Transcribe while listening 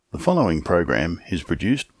following program is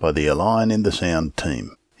produced by the Align in the Sound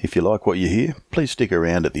team. If you like what you hear, please stick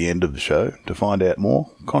around at the end of the show to find out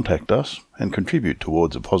more, contact us, and contribute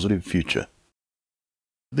towards a positive future.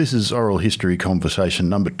 This is Oral History Conversation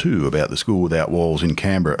number 2 about the School Without Walls in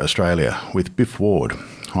Canberra, Australia, with Biff Ward.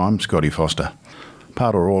 I'm Scotty Foster.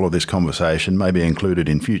 Part or all of this conversation may be included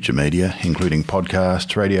in future media, including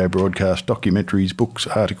podcasts, radio broadcasts, documentaries, books,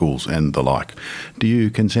 articles, and the like. Do you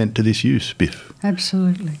consent to this use, Biff?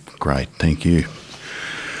 Absolutely. Great, thank you.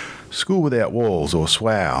 School Without Walls, or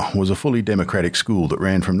SWOW, was a fully democratic school that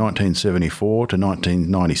ran from 1974 to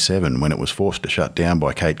 1997 when it was forced to shut down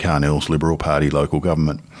by Kate Carnell's Liberal Party local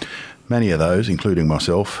government. Many of those, including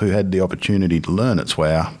myself, who had the opportunity to learn at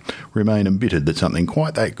SWOW, remain embittered that something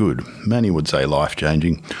quite that good, many would say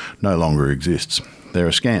life-changing, no longer exists. There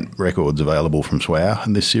are scant records available from SWOW,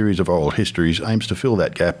 and this series of oral histories aims to fill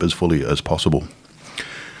that gap as fully as possible.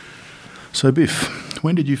 So Biff,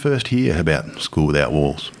 when did you first hear about School Without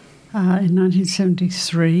Walls? In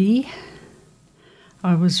 1973,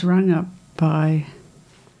 I was rung up by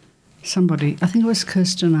somebody, I think it was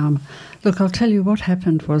Kirsten Armour. Look, I'll tell you what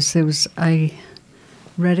happened was there was a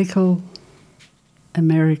radical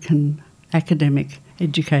American academic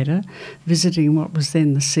educator visiting what was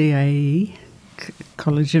then the CAE,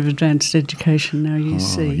 College of Advanced Education, now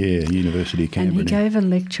UC. Oh, yeah, University of Canberra. And he gave a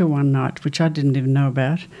lecture one night, which I didn't even know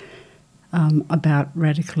about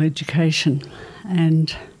radical education.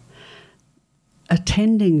 And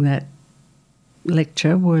attending that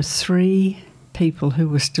lecture were 3 people who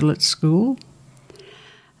were still at school,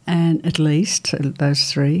 and at least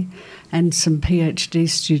those 3, and some PhD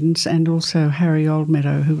students, and also Harry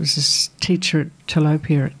Oldmeadow, who was a teacher at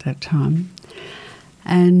Tilapia at that time.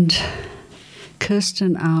 And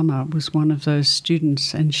Kirsten Armour was one of those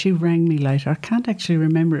students, and she rang me later. I can't actually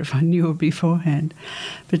remember if I knew her beforehand,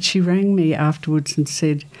 but she rang me afterwards and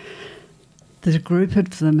said that a group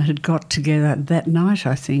of them had got together that night,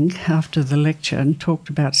 I think, after the lecture, and talked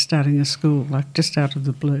about starting a school, like just out of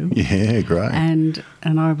the blue. Yeah, great. And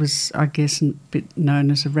I was, I guess, a bit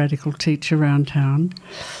known as a radical teacher around town.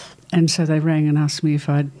 And so they rang and asked me if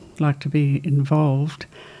I'd like to be involved.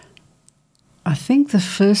 I think the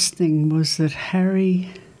first thing was that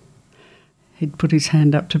Harry, he'd put his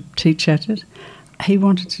hand up to teach at it. He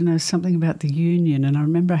wanted to know something about the union, and I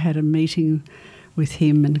remember I had a meeting with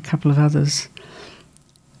him and a couple of others,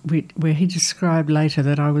 where he described later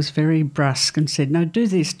that I was very brusque and said, no, do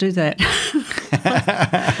this, do that.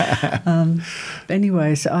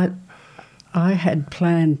 Anyways, I had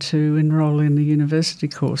planned to enrol in the university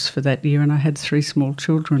course for that year, and I had 3 small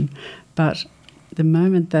children. But the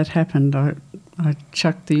moment that happened, I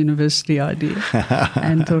chucked the university idea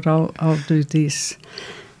and thought, I'll do this.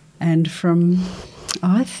 And from,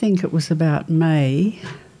 I think it was about May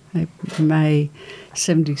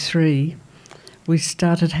 73, we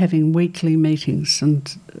started having weekly meetings, and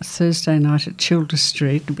Thursday night at Childers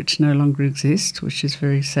Street, which no longer exists, which is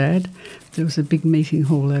very sad. There was a big meeting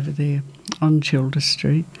hall over there on Childers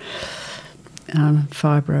Street,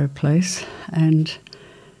 Fibro Place, and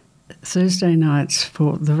Thursday nights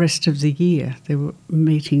for the rest of the year there were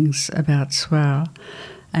meetings about SWOW,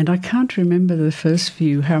 and I can't remember the first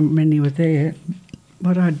few how many were there.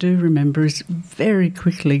 What I do remember is very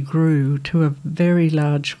quickly grew to a very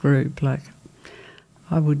large group, like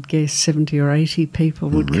I would guess 70 or 80 people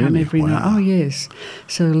would come every night. Oh, yes.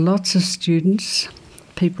 So lots of students,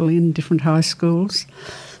 people in different high schools,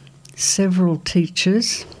 several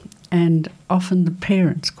teachers, and often the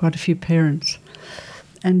parents, quite a few parents,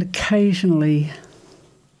 and occasionally,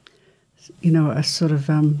 a sort of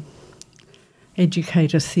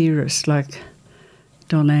educator theorist like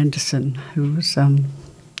Don Anderson, who was at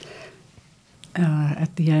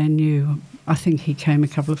the ANU. I think he came a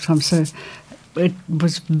couple of times. So it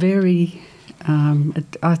was very,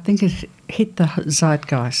 I think it hit the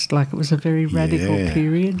zeitgeist, like it was a very radical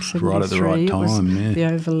period. 73. Right at the right time, it was the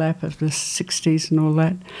overlap of the 60s and all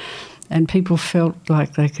that. And people felt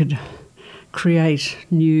like they could create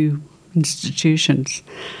new institutions.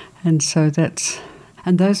 And so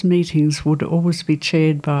and those meetings would always be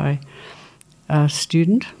chaired by a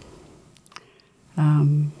student,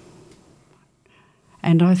 and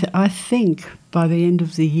I think by the end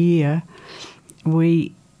of the year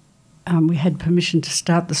we had permission to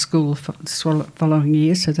start the school for the following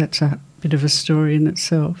year, so that's a bit of a story in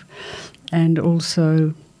itself. And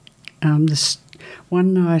also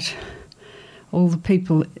one night all the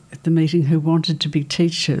people at the meeting who wanted to be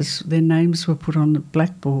teachers, their names were put on the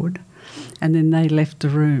blackboard, and then they left the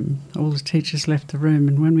room. All the teachers left the room,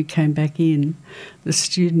 and when we came back in, the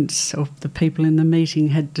students or the people in the meeting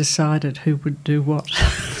had decided who would do what.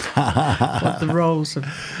 what the roles of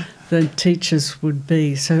the teachers would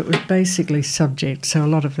be. So it was basically subject, so a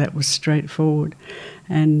lot of that was straightforward.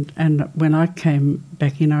 And when I came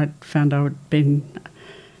back in, I found I had been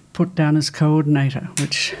put down as coordinator,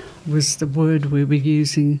 which was the word we were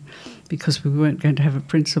using because we weren't going to have a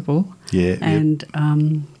principal. Yeah. And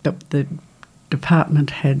the department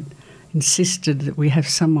had insisted that we have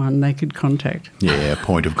someone they could contact. Yeah, a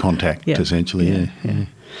point of contact, essentially, yeah.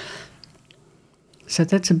 So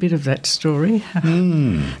that's a bit of that story.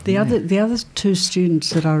 The other two students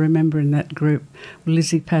that I remember in that group were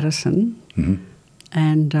Lizzie Patterson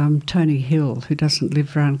and Tony Hill, who doesn't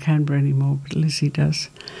live around Canberra anymore, but Lizzie does.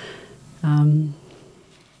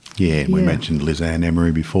 We mentioned Liz Ann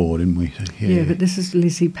Emery before, didn't we? Yeah, but this is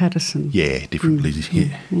Lizzie Patterson. Yeah, different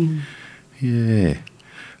Lizzie, Yeah.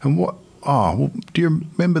 And what? Do you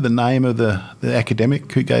remember the name of the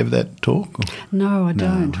academic who gave that talk? No, I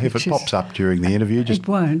don't. If it pops up during the interview, just... It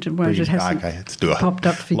won't. It hasn't let's do it. Popped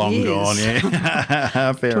up for Long years. Gone,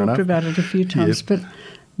 yeah. Fair enough. Talked about it a few times, but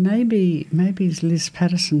maybe Liz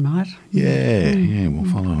Patterson might. Yeah, we'll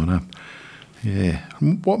follow it up. Yeah.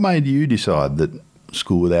 What made you decide that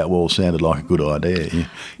School Without Walls sounded like a good idea?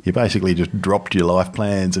 You basically just dropped your life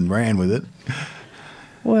plans and ran with it.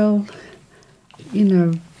 Well,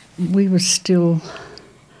 we were still...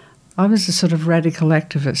 I was a sort of radical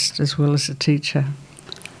activist as well as a teacher.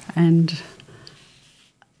 And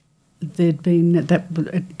there'd been...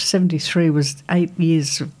 73 was 8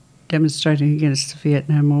 years of demonstrating against the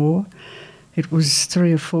Vietnam War. It was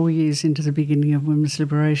 3 or 4 years into the beginning of women's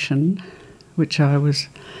liberation, which I was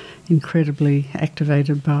incredibly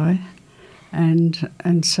activated by. And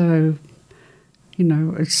so...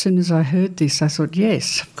 as soon as I heard this, I thought,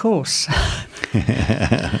 yes, of course.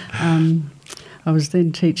 I was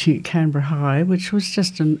then teaching at Canberra High, which was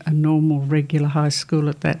just a normal, regular high school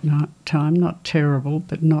at that time. Not terrible,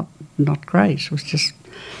 but not great. It was just,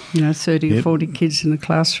 30 or 40 kids in a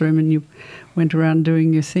classroom, and you went around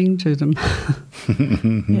doing your thing to them.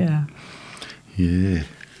 Yeah. Yeah.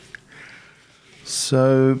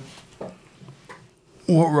 So,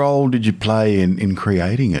 what role did you play in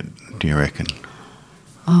creating it, do you reckon?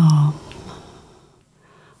 I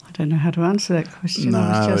don't know how to answer that question.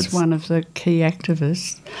 I was just one of the key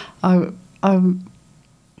activists. I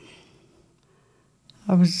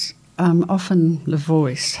was often the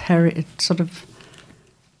voice. Harry,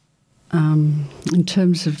 in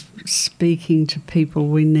terms of speaking to people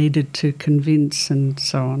we needed to convince and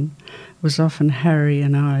so on, it was often Harry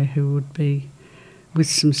and I who would be with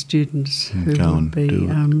some students who would be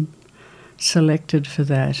selected for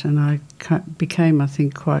that, and I became, I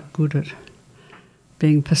think, quite good at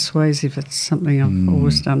being persuasive. It's something I've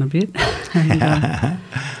always done a bit. And,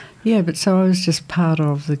 but so I was just part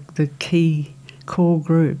of the key core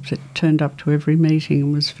group that turned up to every meeting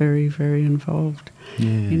and was very, very involved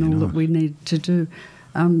in all that we needed to do.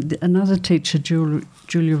 Another teacher,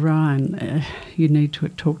 Julia Ryan, you need to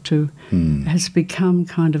talk to, has become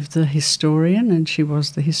kind of the historian, and she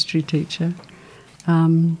was the history teacher.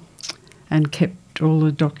 And kept all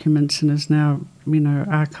the documents and has now,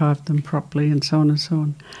 archived them properly and so on and so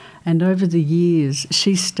on. And over the years,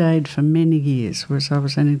 she stayed for many years, whereas I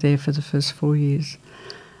was only there for the first 4 years.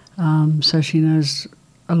 So she knows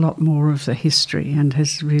a lot more of the history and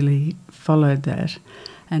has really followed that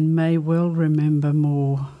and may well remember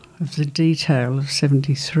more of the detail of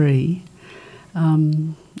 73,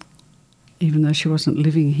 even though she wasn't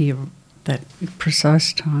living here that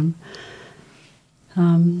precise time.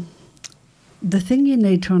 The thing you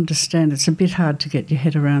need to understand, it's a bit hard to get your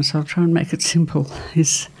head around, so I'll try and make it simple,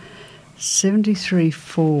 is 73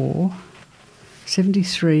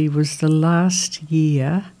 was the last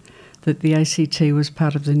year that the ACT was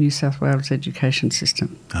part of the New South Wales education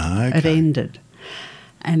system. Okay. It ended.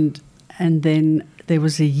 And then there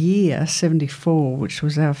was a year, 74, which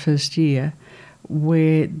was our first year,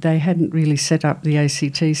 where they hadn't really set up the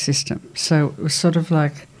ACT system. So it was sort of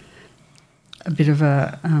like a bit of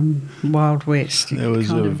a Wild West. There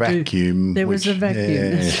was a vacuum. There was a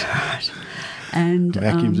vacuum, that's right. And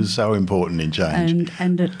vacuums are so important in change.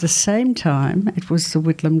 And at the same time, it was the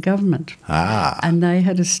Whitlam government. And they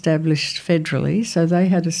had established federally, so they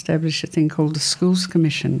had established a thing called the Schools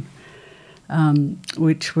Commission,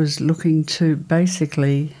 which was looking to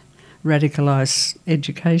basically radicalise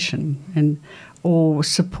education or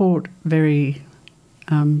support very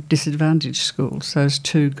disadvantaged schools, those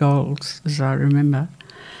two goals, as I remember.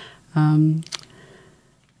 And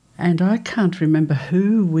I can't remember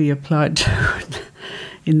who we applied to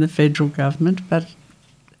in the federal government, but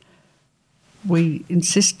we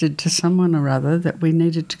insisted to someone or other that we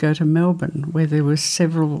needed to go to Melbourne, where there were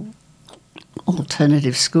several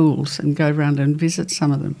alternative schools and go round and visit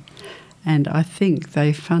some of them. And I think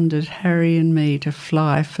they funded Harry and me to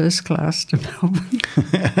fly first class to Melbourne.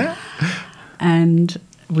 And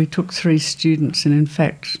we took 3 students, and in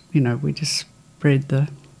fact, we just spread the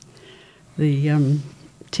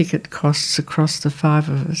ticket costs across the 5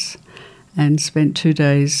 of us and spent 2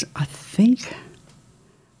 days, I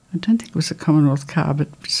don't think it was a Commonwealth car, but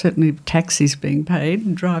certainly taxis being paid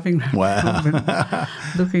and driving around Melbourne,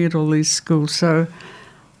 looking at all these schools. So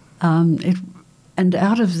and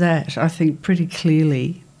out of that, I think pretty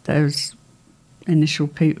clearly, those initial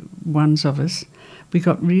ones of us, we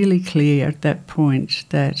got really clear at that point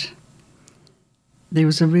that there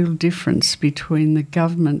was a real difference between the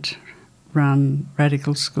government-run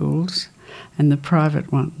radical schools and the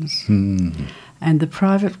private ones. Mm. And the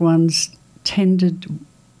private ones tended,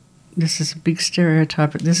 this is a big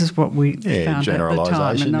stereotype, but this is what we found at the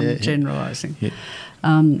time, and I'm generalising,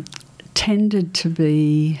 tended to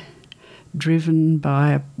be driven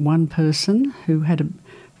by one person who had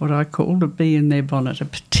what I called a bee in their bonnet, a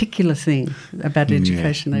particular thing about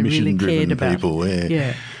education they really cared about. People,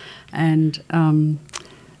 and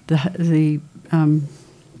the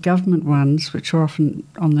government ones, which are often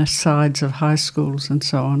on the sides of high schools and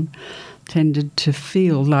so on, tended to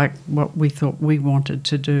feel like what we thought we wanted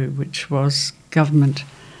to do, which was government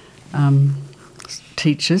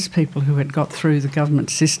teachers, people who had got through the government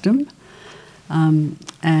system,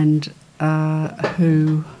 and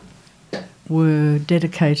who were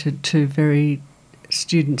dedicated to very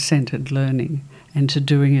student-centred learning and to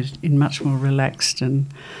doing it in much more relaxed and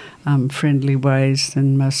friendly ways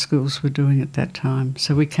than most schools were doing at that time.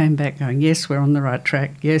 So we came back going, yes, we're on the right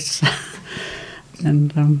track, yes.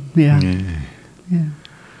 And, yeah.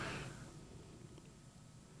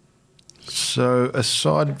 So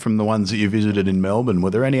aside from the ones that you visited in Melbourne,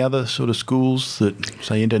 were there any other sort of schools that,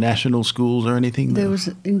 say, international schools or anything? There was,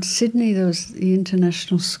 in Sydney, there was the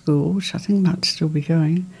International School, which I think might still be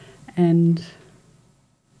going, and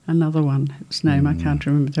another one, whose name I can't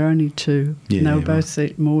remember. There are only 2. Yeah, they were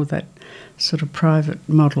both more that sort of private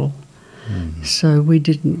model. Mm. So we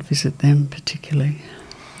didn't visit them particularly.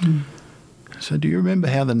 Mm. So do you remember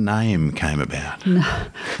how the name came about? No.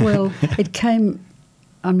 Well, it came...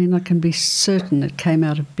 I mean, I can be certain it came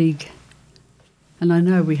out of big... And I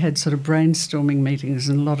know we had sort of brainstorming meetings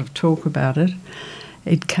and a lot of talk about it.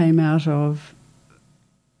 It came out of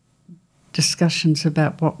discussions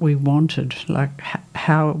about what we wanted, like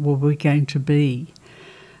how were we going to be.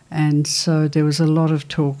 And so there was a lot of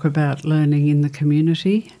talk about learning in the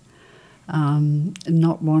community,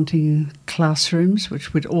 not wanting classrooms,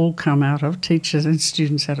 which would all come out of teachers and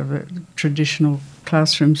students out of traditional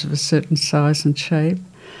classrooms of a certain size and shape,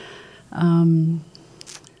 and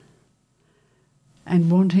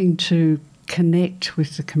wanting to connect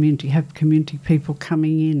with the community, have community people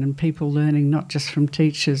coming in and people learning not just from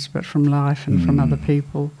teachers but from life and from other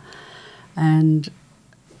people. And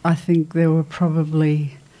I think there were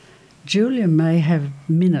probably... Julia may have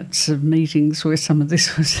minutes of meetings where some of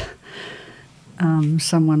this was...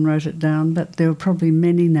 someone wrote it down, but there were probably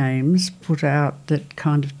many names put out that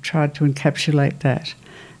kind of tried to encapsulate that.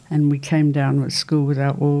 And we came down with School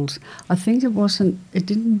Without Walls. I think it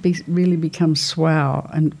didn't really become SWOW,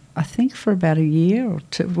 and I think for about a year or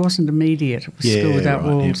 2, it wasn't immediate, it was School Without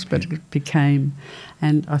Walls, but it became,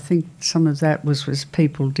 and I think some of that was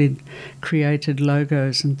people created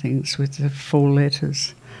logos and things with the 4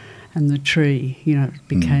 letters and the tree, it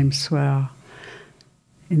became SWOW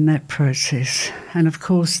in that process. And of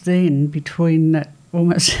course then, between that,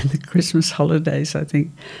 almost in the Christmas holidays, I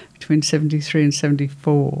think, between 73 and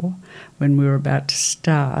 74, when we were about to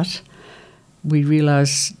start, we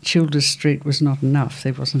realised Childers Street was not enough.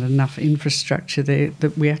 There wasn't enough infrastructure there,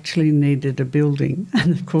 that we actually needed a building.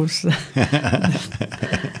 And of course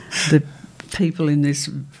the people in this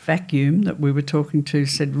vacuum that we were talking to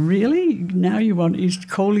said, really? Now you're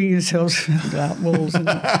calling yourselves Without Walls? And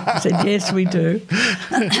I said, yes, we do.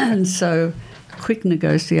 And so quick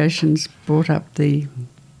negotiations brought up the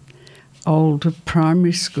old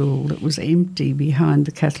primary school that was empty behind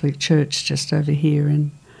the Catholic Church just over here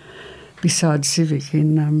beside Civic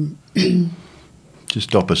in...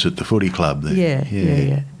 just opposite the footy club there.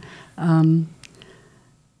 Yeah.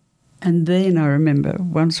 And then I remember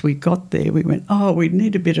once we got there, we went, we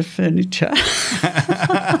need a bit of furniture.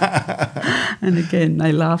 And again,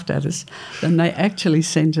 they laughed at us. And they actually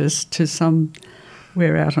sent us to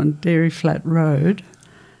somewhere out on Dairy Flat Road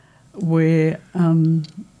where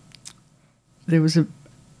there was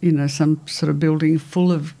some sort of building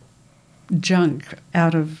full of junk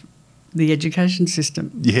out of the education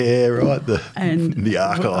system. Yeah, right. And the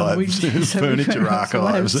archives, furniture archives. We'll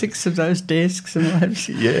have 6 of those desks, and we'll have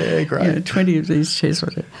yeah, great. 20 of these chairs.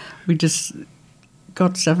 Whatever. We just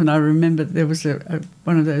got stuff, and I remember there was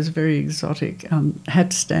one of those very exotic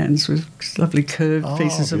hat stands with lovely curved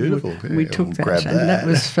pieces of wood. Yeah, we took that, and that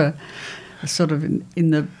was for sort of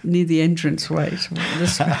near the entrance way to the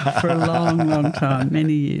SWOW for a long, long time,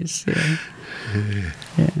 many years.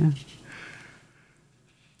 Yeah.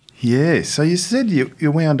 Yeah, so you said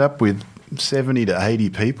you wound up with 70 to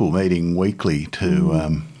 80 people meeting weekly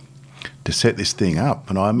to set this thing up,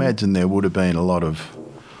 and I imagine there would have been a lot of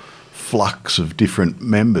flux of different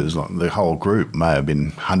members. Like the whole group may have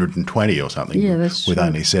been 120 or something, that's with true.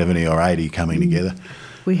 Only 70 or 80 coming together.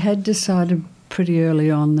 We had decided pretty early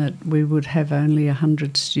on that we would have only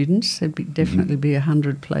 100 students. There'd definitely be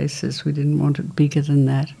 100 places. We didn't want it bigger than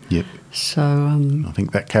that. Yep. So I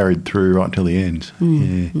think that carried through right till the end.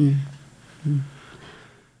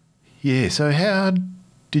 Yeah, so how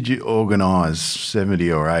did you organise 70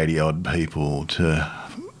 or 80 odd people to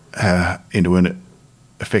into an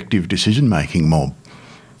effective decision-making mob?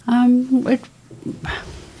 The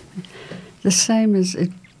same as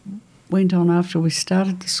it went on after we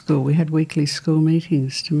started the school. We had weekly school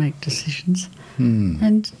meetings to make decisions.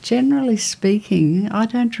 And generally speaking, I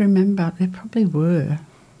don't remember, there probably were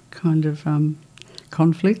kind of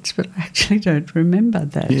conflicts, but I actually don't remember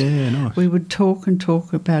that. Yeah, nice. We would talk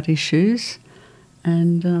about issues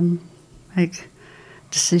and make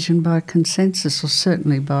decision by consensus, or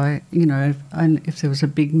certainly by, if there was a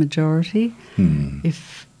big majority.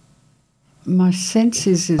 If my sense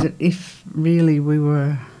is that if really we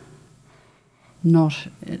were not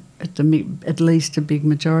at least a big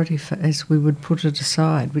majority, as we would put it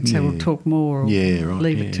aside. We'd say we'll talk more or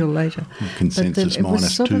leave it till later. Consensus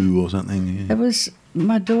 -2 or something. Yeah. It was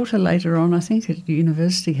my daughter later on, I think at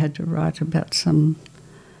university, had to write about some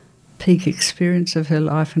peak experience of her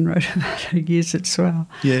life and wrote about her years at SWOW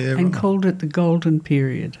and called it the golden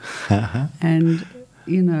period. And,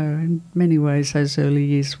 in many ways those early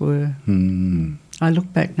years were. I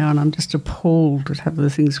look back now and I'm just appalled at how the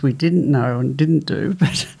things we didn't know and didn't do.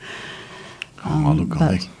 But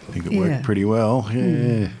I think it worked pretty well.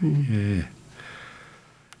 Yeah.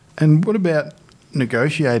 And what about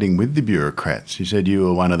negotiating with the bureaucrats? You said you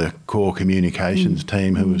were one of the core communications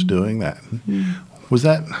team who was doing that. Was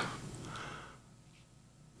that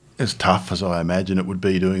as tough as I imagine it would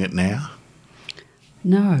be doing it now?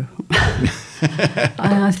 No.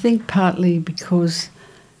 I think partly because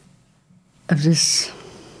of this,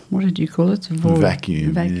 what did you call it?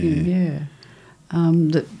 Vacuum, yeah.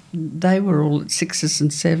 That they were all at 6s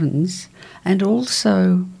and 7s, and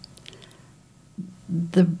also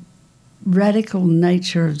the radical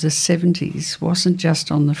nature of the 70s wasn't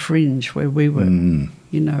just on the fringe where we were.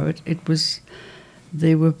 It was,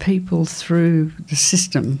 there were people through the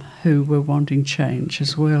system who were wanting change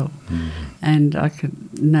as well. And I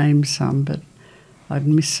could name some, but I'd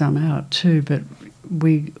miss some out too. But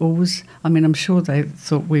we always, I'm sure they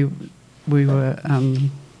thought we were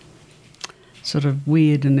sort of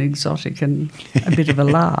weird and exotic and a bit of a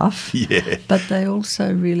laugh. But they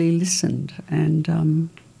also really listened,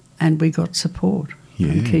 and we got support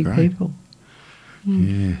from key people.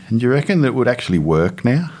 Yeah. And do you reckon that would actually work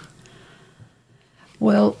now?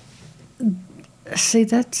 Well, see,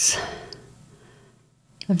 that's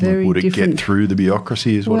a very would it different... get through the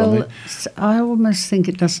bureaucracy is what I mean? I almost think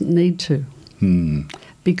it doesn't need to.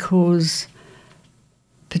 Because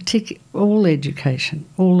all education,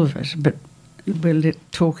 all of it, but we're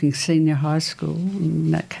talking senior high school,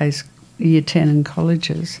 in that case year 10 and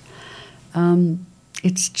colleges,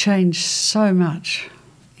 it's changed so much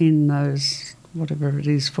in those, whatever it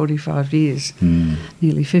is, 45 years,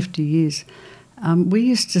 nearly 50 years. We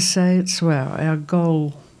used to say at SWOW, our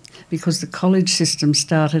goal, because the college system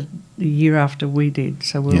started a year after we did,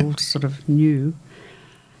 so we're all sort of new,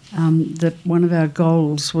 that one of our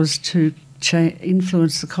goals was to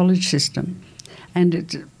influence the college system.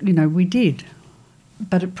 And, we did.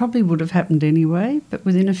 But it probably would have happened anyway. But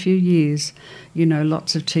within a few years,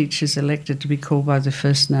 lots of teachers elected to be called by their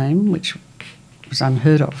first name, which was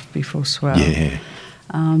unheard of before SWOW.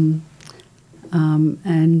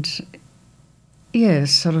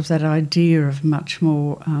 Sort of that idea of much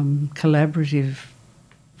more collaborative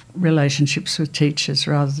relationships with teachers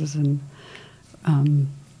rather than,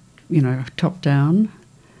 top down.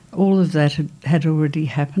 All of that had already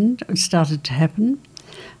happened. It started to happen.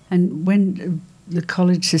 And when the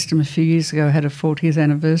college system a few years ago had a 40th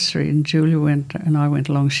anniversary and Julia and I went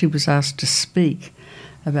along, she was asked to speak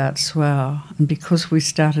about SWOW. And because we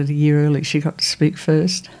started a year early, she got to speak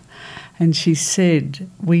first. And she said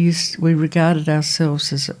we regarded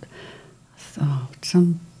ourselves as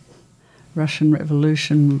some Russian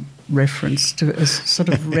Revolution reference to as sort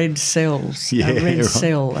of red cells, a red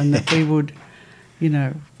cell, and that we would,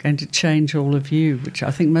 going to change all of you, which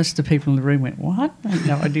I think most of the people in the room went, what? I had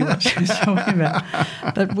no idea what she was talking about.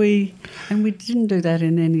 But we didn't do that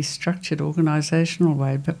in any structured organisational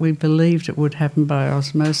way, but we believed it would happen by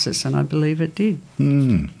osmosis, and I believe it did.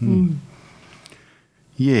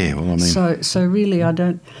 Yeah, well, I mean... So really I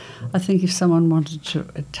think if someone wanted to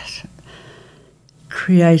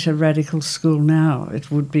create a radical school now,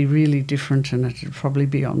 it would be really different, and it would probably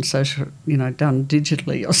be on social, done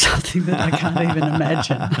digitally or something that I can't even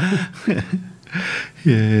imagine.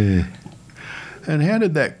 Yeah. And how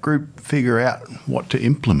did that group figure out what to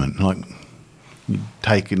implement? Like, you'd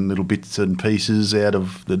taken little bits and pieces out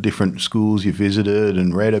of the different schools you visited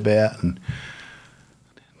and read about, and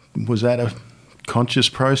was that a conscious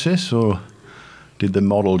process, or did the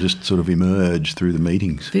model just sort of emerge through the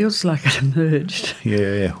meetings? Feels like it emerged.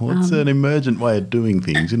 Yeah, well, it's an emergent way of doing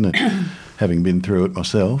things, isn't it? Having been through it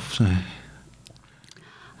myself. So.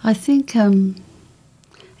 I think in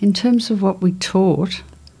terms of what we taught,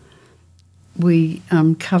 we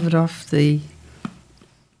covered off the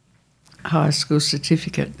high school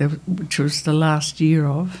certificate, which was the last year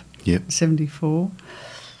of 74,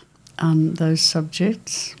 those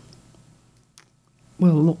subjects.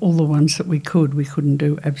 Well, all the ones that we could. We couldn't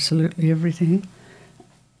do absolutely everything.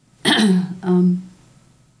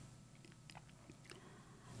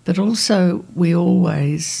 But also we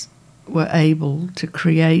always were able to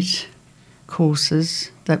create courses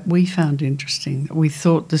that we found interesting, that we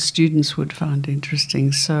thought the students would find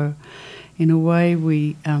interesting. So in a way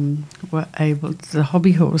we were able, the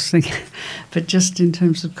hobby horse thing, but just in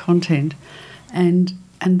terms of content. And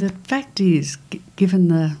the fact is, given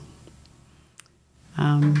the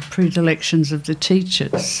predilections of the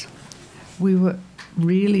teachers, we were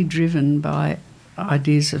really driven by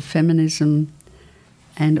ideas of feminism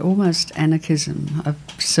and almost anarchism, of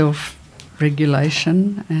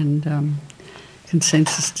self-regulation and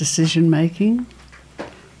consensus decision-making.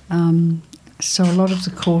 So a lot of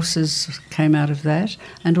the courses came out of that,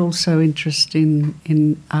 and also interest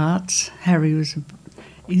in arts. Harry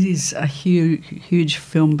is a huge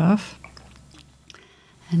film buff,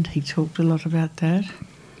 and he talked a lot about that.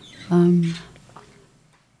 I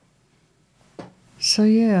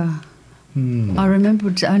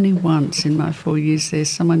remember only once in my 4 years there,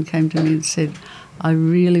 someone came to me and said, I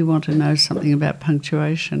really want to know something about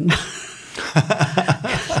punctuation.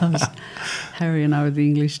 Harry and I were the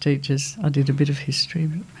English teachers. I did a bit of history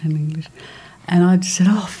and English. And I said,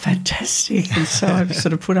 oh, fantastic. And so I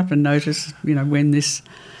sort of put up a notice, when this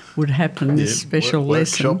would happen, this special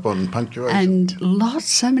lesson. Workshop on punctuation. And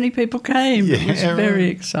so many people came. Yeah, it was very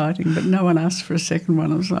exciting, but no one asked for a second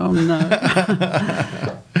one. I was like, oh, no.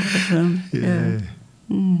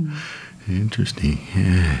 But, Interesting,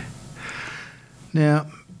 yeah. Now,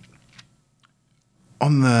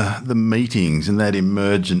 on the meetings and that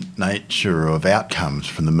emergent nature of outcomes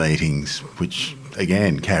from the meetings, which,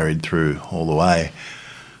 again, carried through all the way,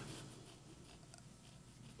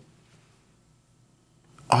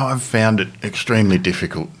 I've found it extremely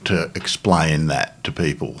difficult to explain that to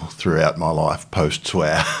people throughout my life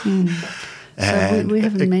post-SWOW. So we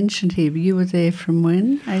haven't mentioned here, but you were there from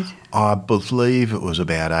when? I believe it was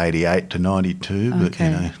about 88 to 92, but,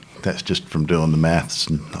 that's just from doing the maths,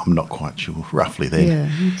 and I'm not quite sure, roughly then. Yeah,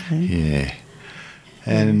 okay. Yeah.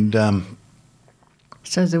 And...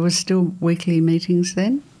 so there were still weekly meetings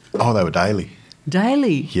then? Oh, they were daily.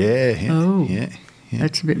 Daily? Yeah. Oh. Yeah.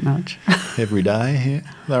 That's a bit much. Every day, yeah.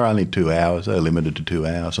 They were only 2 hours. They were limited to 2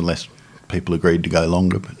 hours unless people agreed to go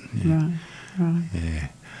longer. But Right. Yeah.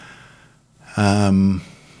 I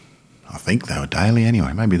think they were daily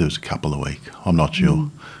anyway. Maybe there was a couple a week. I'm not sure.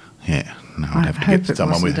 Yeah. No, I'd have to get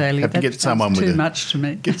someone with daily. have to get someone with too much to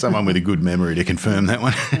me. Get someone with a good memory to confirm that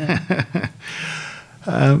one.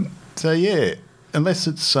 Yeah. Unless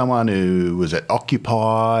it's someone who was at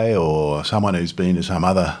Occupy or someone who's been to some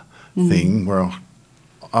other thing where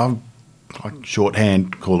I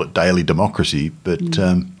shorthand call it daily democracy, but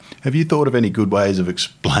have you thought of any good ways of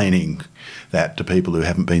explaining that to people who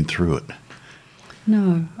haven't been through it?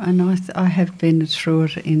 No, and I have been through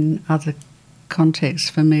it in other contexts.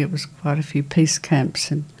 For me, it was quite a few peace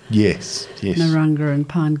camps and yes, Narungga and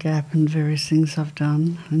Pine Gap and various things I've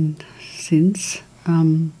done and since.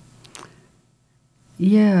 And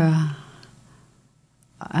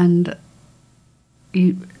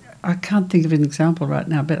I can't think of an example right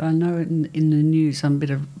now, but I know in the news, I'm a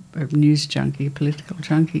bit of a news junkie, a political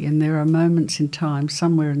junkie, and there are moments in time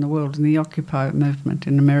somewhere in the world, and the Occupy movement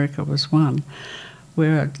in America was one,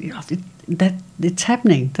 where it's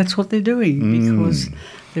happening. That's what they're doing because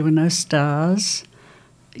there were no stars.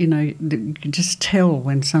 You know, you can just tell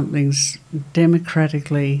when something's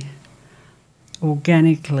democratically,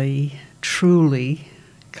 organically, truly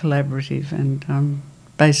collaborative and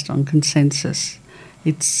based on consensus.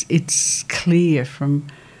 It's clear from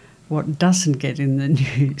what doesn't get in the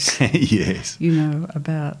news. Yes. You know,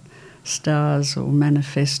 about stars or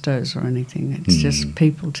manifestos or anything. It's just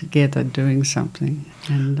people together doing something.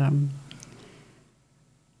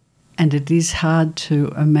 And it is hard to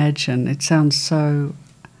imagine. It sounds so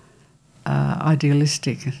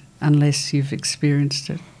idealistic unless you've experienced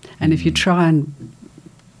it. And if you try and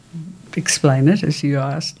explain it, as you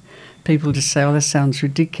asked, people just say, "Oh, that sounds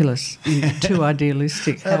ridiculous, too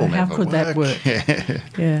idealistic. How could that work?"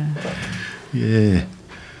 Yeah. Yeah.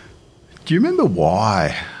 Do you remember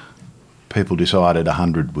why people decided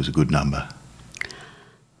 100 was a good number?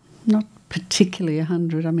 Not particularly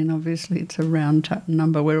 100. I mean, obviously it's a round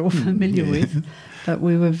number we're all familiar with, but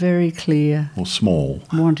we were very clear. Or small.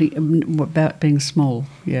 Wanting about being small,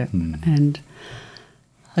 yeah. And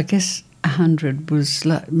I guess 100 was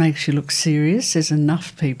makes you look serious. There's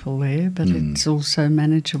enough people there, but it's also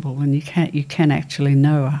manageable, and you can actually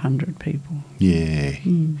know 100 people. Yeah.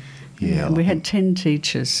 Yeah. And we had 10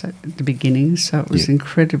 teachers at the beginning, so it was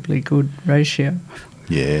incredibly good ratio.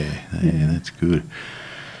 Yeah, that's good.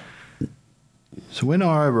 So when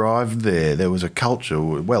I arrived there was a culture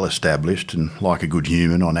well established, and like a good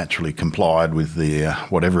human, I naturally complied with the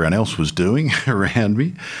what everyone else was doing around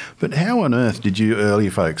me. But how on earth did you early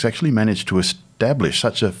folks actually manage to establish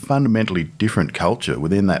such a fundamentally different culture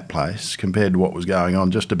within that place compared to what was going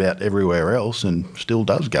on just about everywhere else, and still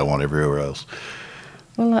does go on everywhere else?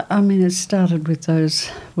 Well, I mean, it started with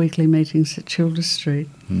those weekly meetings at Childers Street,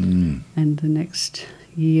 and the next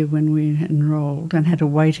year when we enrolled and had a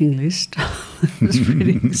waiting list. It was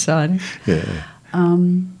pretty exciting. Yeah.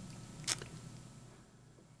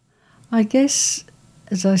 I guess,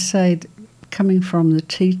 as I said, coming from the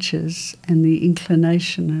teachers and the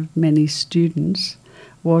inclination of many students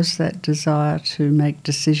was that desire to make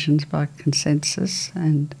decisions by consensus,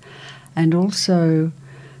 and also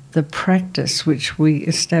the practice which we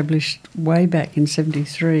established way back in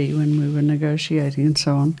 73 when we were negotiating and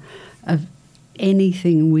so on, of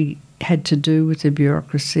anything we had to do with the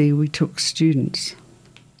bureaucracy, we took students.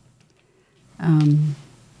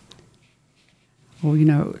 Or, you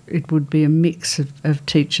know, it would be a mix of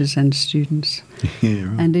teachers and students. Yeah,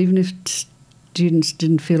 right. And even if students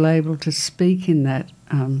didn't feel able to speak in that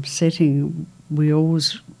setting, we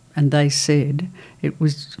always, and they said, it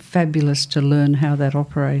was fabulous to learn how that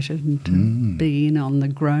operated and to be in on the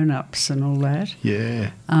grown-ups and all that.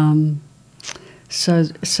 Yeah. So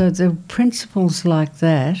the principles like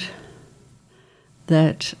that,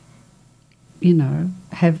 you know,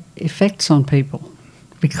 have effects on people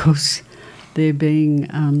because they're being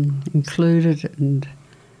included and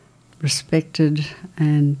respected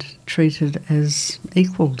and treated as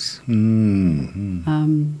equals.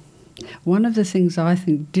 One of the things I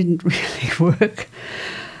think didn't really work,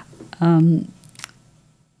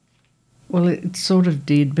 well, it sort of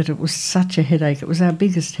did, but it was such a headache. It was our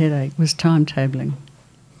biggest headache, was timetabling.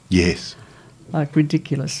 Yes. Like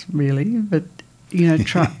ridiculous, really. But, you know,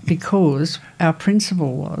 because our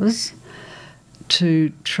principle was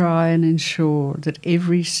to try and ensure that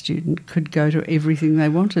every student could go to everything they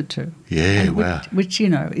wanted to. Yeah, wow. Which, you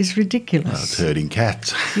know, is ridiculous. Oh, it's herding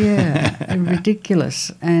cats. Yeah,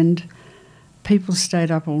 ridiculous. And people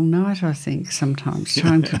stayed up all night, I think, sometimes,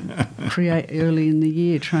 trying to create early in the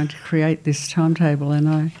year, trying to create this timetable.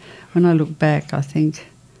 And when I look back, I think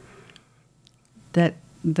that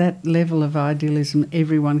level of idealism,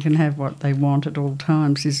 everyone can have what they want at all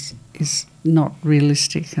times, is not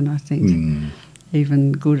realistic. And I think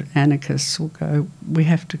even good anarchists will go, we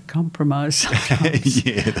have to compromise sometimes.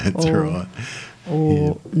 Yeah, that's right.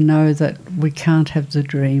 Or know that we can't have the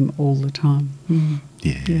dream all the time.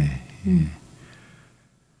 Yeah.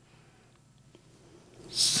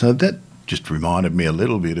 So that just reminded me a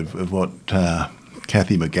little bit of what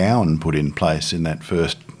Cathy McGowan put in place in that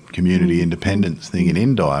first community independence thing in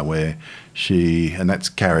Indi, where she, and that's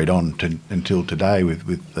carried on until today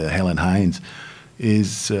with Helen Haynes,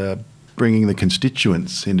 is bringing the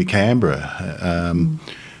constituents into Canberra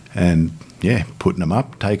and putting them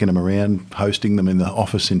up, taking them around, hosting them in the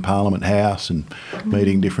office in Parliament House and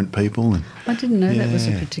meeting different people. And I didn't know that was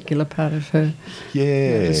a particular part of her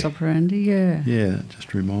modus operandi. Yeah, that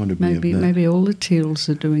just reminded me of that. Maybe all the Teals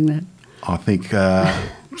are doing that. I think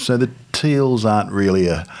so. The Teals aren't really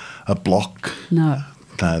a block. No,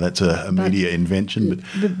 that's a media invention.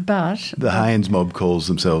 But the Haynes mob calls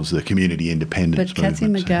themselves the Community Independence Movement.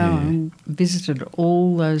 But Cathy McGowan visited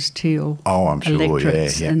all those Teal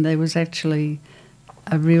electorates, and there was actually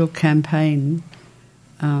a real campaign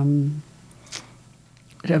of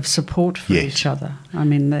support for each other. I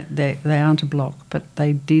mean, they aren't a block, but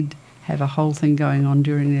they did have a whole thing going on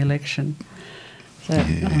during the election that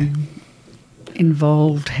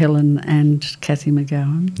involved Helen and Cathy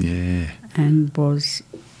McGowan. Yeah. And was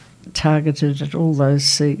targeted at all those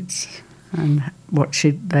seats and what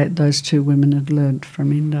those two women had learnt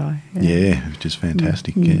from Indi. Yeah, which is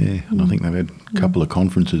fantastic. And I think they've had a couple of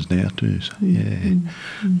conferences now too. So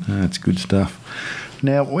that's good stuff.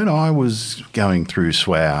 Now, when I was going through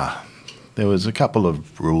SWOW, there was a couple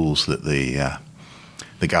of rules that the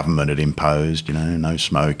government had imposed. No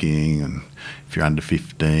smoking, and if you're under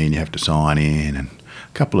 15, you have to sign in, and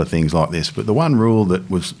a couple of things like this. But the one rule that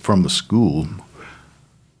was from the school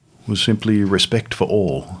was simply respect for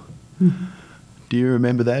all. Mm-hmm. Do you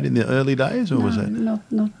remember that in the early days, or was that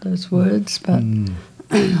not those words? But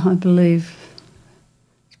I believe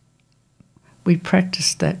we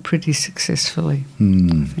practiced that pretty successfully.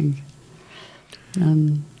 I think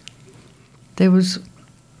there was.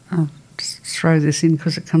 I'll just throw this in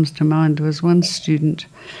because it comes to mind. There was one student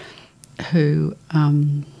who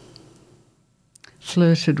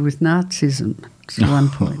flirted with Nazism at one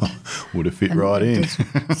point. Would have fit right in.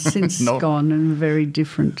 Since gone in a very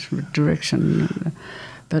different direction.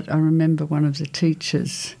 But I remember one of the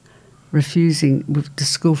teachers refusing, the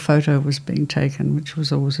school photo was being taken, which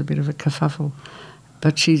was always a bit of a kerfuffle,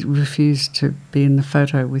 but she refused to be in the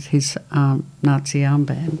photo with his Nazi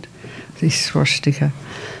armband, this swastika.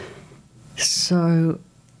 So,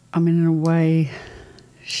 I mean, in a way,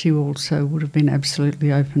 she also would have been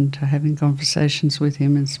absolutely open to having conversations with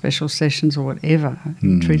him in special sessions or whatever,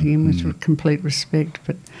 treating him with complete respect,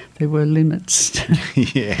 but there were limits.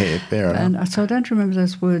 Yeah, fair enough. And so I don't remember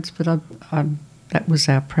those words, but that was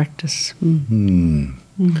our practice.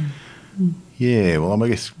 Yeah, well, I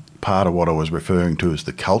guess part of what I was referring to as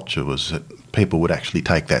the culture was that people would actually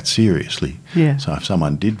take that seriously. Yeah. So if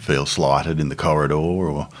someone did feel slighted in the corridor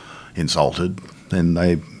or insulted, then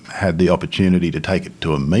they had the opportunity to take it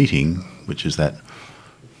to a meeting, which is that,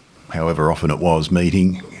 however often it was,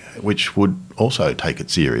 meeting, which would also take it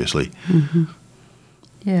seriously. Mm-hmm.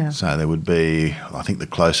 Yeah. So there would be, I think the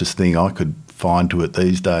closest thing I could find to it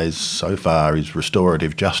these days so far is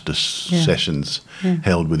restorative justice sessions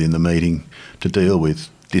held within the meeting to deal with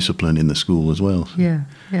discipline in the school as well. Yeah.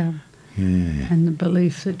 And the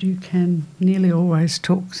belief that you can nearly always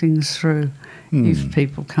talk things through if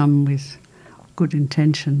people come with good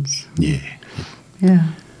intentions. Yeah.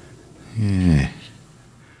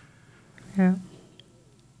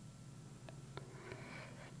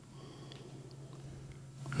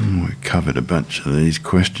 We covered a bunch of these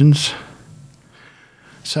questions.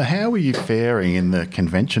 So how were you faring in the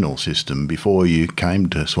conventional system before you came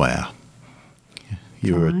to SWOW?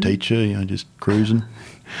 You were a teacher, just cruising?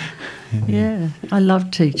 Yeah, I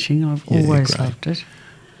loved teaching. I've always loved it.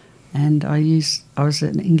 And I was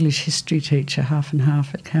an English history teacher, half and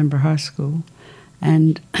half at Canberra High School.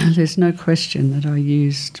 And there's no question that I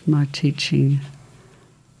used my teaching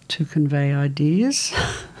to convey ideas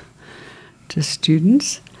to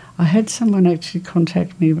students. I had someone actually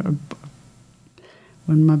contact me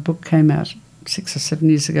when my book came out 6 or 7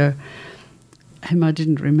 years ago, whom I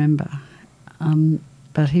didn't remember.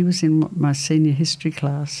 But he was in my senior history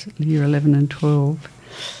class, year 11 and 12,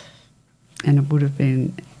 and it would have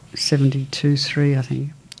been 72-3, I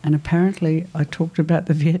think. And apparently I talked about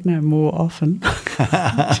the Vietnam War often.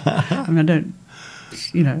 I mean, I don't,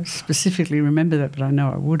 specifically remember that, but I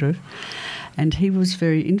know I would have. And he was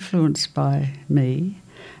very influenced by me.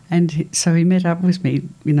 And so he met up with me,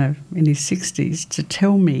 in his 60s to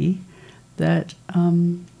tell me that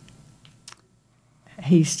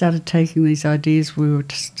he started taking these ideas we were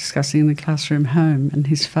discussing in the classroom home, and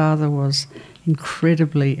his father was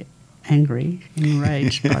incredibly angry,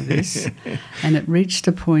 enraged by this. And it reached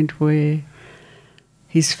a point where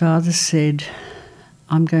his father said,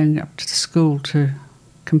 I'm going up to the school to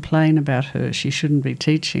complain about her. She shouldn't be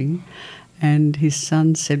teaching. And his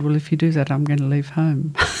son said, well, if you do that, I'm going to leave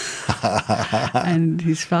home. And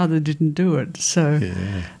his father didn't do it. So,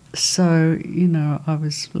 I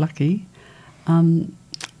was lucky. And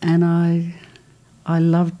I I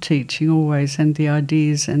loved teaching always, and the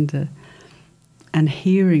ideas and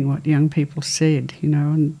hearing what young people said,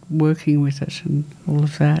 and working with it and all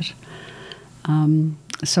of that.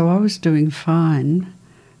 So I was doing fine,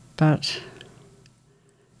 but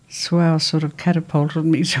SWOW sort of catapulted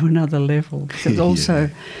me to another level, because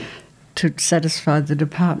also to satisfy the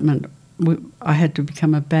department, I had to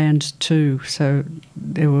become a band 2, so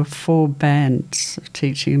there were 4 bands of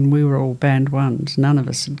teaching and we were all band 1s. None of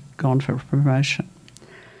us had gone for promotion.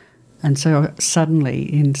 And so suddenly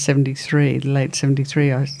in 73, late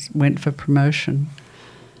 73, I went for promotion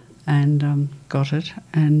and got it.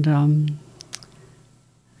 And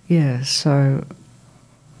so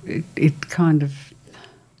it kind of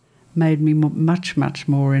made me much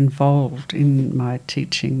more involved in my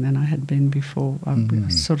teaching than I had been before. I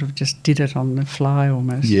sort of just did it on the fly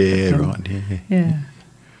almost. Yeah, right, yeah.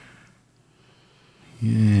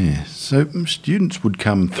 Yeah, so students would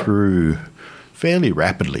come through fairly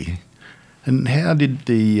rapidly. And how did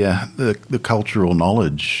the cultural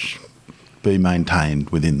knowledge be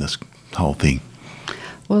maintained within this whole thing?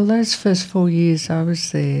 Well, those first 4 years I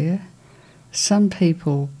was there, some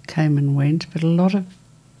people came and went, but a lot of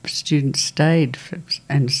students stayed.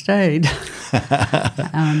 And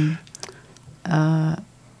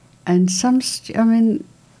some,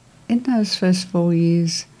 in those first 4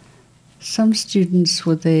 years, some students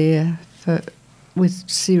were there with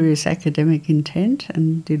serious academic intent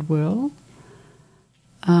and did well.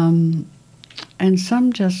 And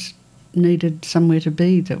some just needed somewhere to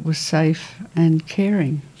be that was safe and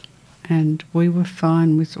caring. And we were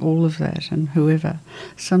fine with all of that and whoever.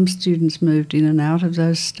 Some students moved in and out of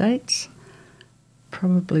those states,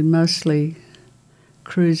 probably mostly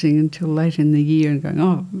cruising until late in the year and going,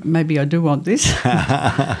 oh, maybe I do want this.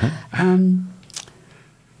 And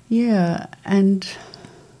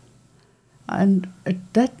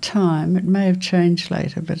at that time, it may have changed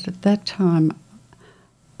later, but at that time,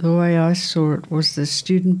 the way I saw it was the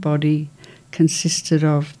student body consisted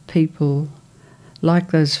of people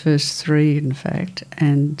like those first 3, in fact,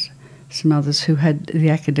 and some others who had the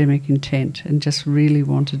academic intent and just really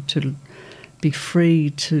wanted to be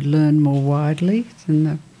free to learn more widely than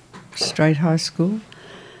the straight high school,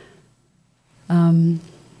 and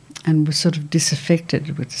were sort of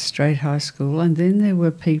disaffected with the straight high school. And then there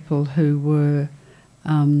were people who were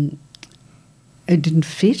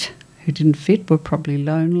who didn't fit, were probably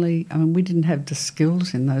lonely. I mean, we didn't have the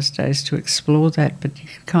skills in those days to explore that, but you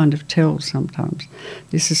could kind of tell sometimes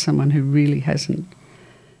this is someone who really hasn't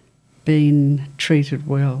been treated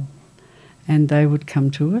well. And they would come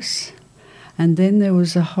to us. And then there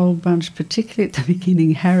was a whole bunch, particularly at the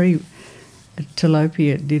beginning. Harry at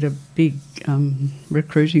Tilapia did a big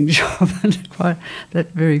recruiting job, and quite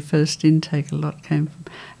that very first intake a lot came from.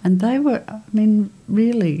 And they were,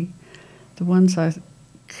 really, the ones I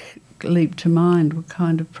leap to mind were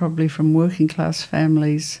kind of probably from working class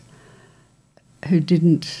families who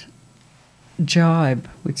didn't jibe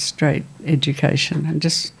with straight education and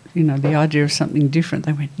just, the idea of something different.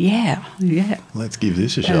 They went, yeah. Let's give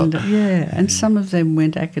this a shot. And some of them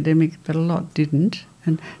went academic, but a lot didn't.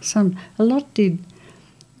 And a lot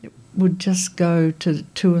would just go to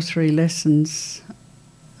 2 or 3 lessons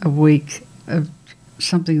a week of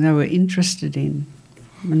something they were interested in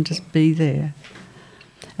and just be there.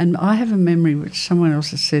 And I have a memory which someone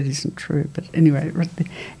else has said isn't true, but anyway, at the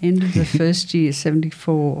end of the first year,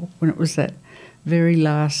 74, when it was that very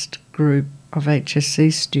last group of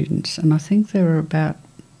HSC students, and I think there were about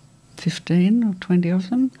 15 or 20 of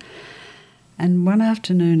them, and one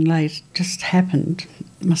afternoon late just happened,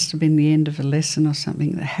 it must have been the end of a lesson or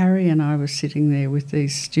something, that Harry and I were sitting there with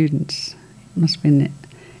these students, it must have been an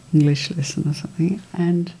English lesson or something,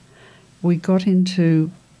 and we got into,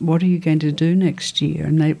 what are you going to do next year?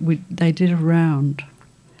 And they did a round.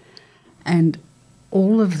 And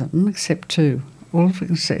all of them, except 2,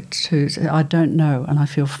 said, I don't know, and I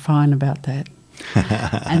feel fine about that.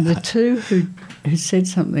 And the 2 who said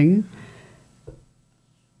something,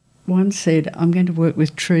 one said, I'm going to work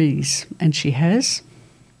with trees, and she has,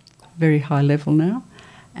 very high level now.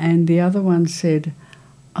 And the other one said,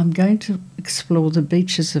 I'm going to explore the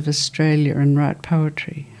beaches of Australia and write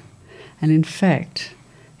poetry. And in fact,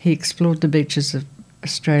 he explored the beaches of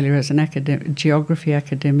Australia as an geography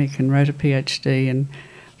academic and wrote a PhD and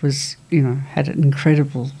was, had an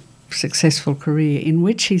incredible, successful career in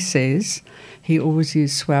which he says he always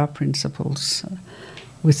used SWOW principles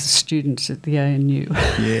with the students at the ANU.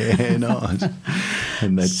 Yeah, nice.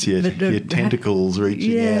 And that's your tentacles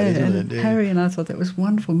reaching out, isn't it? Yeah. Harry and I thought that was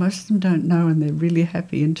wonderful. Most of them don't know and they're really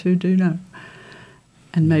happy, and 2 do know.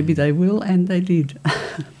 And maybe they will, and they did.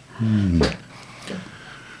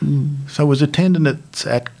 So was attendance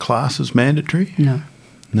at classes mandatory? No.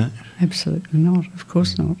 No? Absolutely not. Of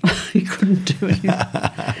course not. You couldn't do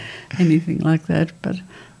anything like that. But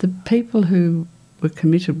the people who were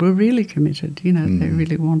committed were really committed. You know, they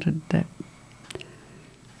really wanted that.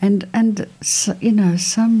 And so, you know,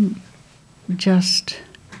 some just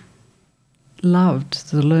loved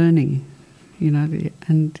the learning, you know,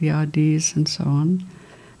 and the ideas and so on.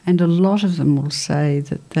 And a lot of them will say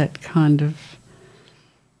that kind of,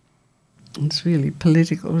 it's really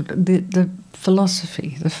political, the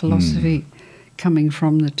philosophy coming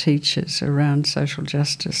from the teachers around social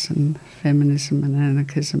justice and feminism and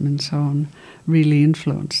anarchism and so on really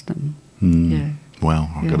influenced them. Yeah. Well,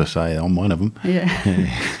 I've got to say, I'm one of them. Yeah.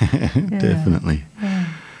 Definitely. Yeah.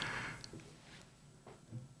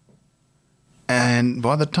 And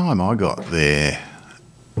by the time I got there,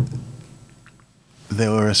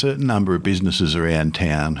 there were a certain number of businesses around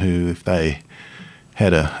town who, if they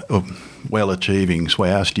had a well-achieving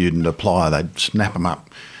SWOW student apply, they'd snap them up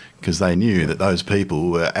because they knew that those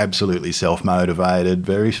people were absolutely self-motivated,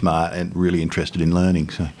 very smart and really interested in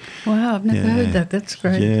learning. So, wow, I've never heard that. That's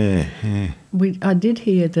great. Yeah. I did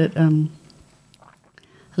hear that a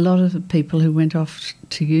lot of the people who went off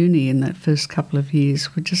to uni in that first couple of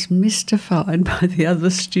years were just mystified by the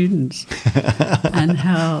other students and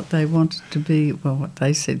how they wanted to be, well, what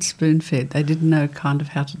they said, spoon-fed. They didn't know kind of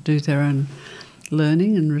how to do their own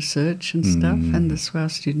learning and research and stuff, and the SWOW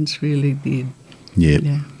students really did.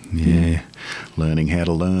 Yeah. Learning how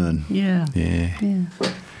to learn. Yeah.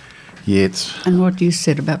 It's... And what you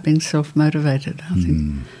said about being self-motivated, I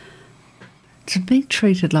think it's being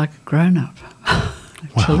treated like a grown-up,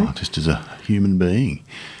 actually. Well, just as a human being.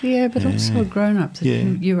 Yeah, but also a grown-up. That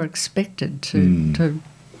you are expected to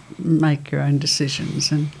make your own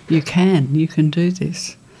decisions, and you can do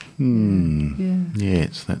this. Yeah,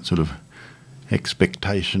 it's that sort of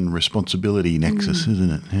expectation, responsibility nexus, isn't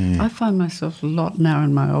it? Yeah. I find myself a lot now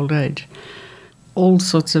in my old age, all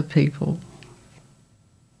sorts of people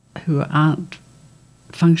who aren't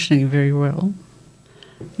functioning very well,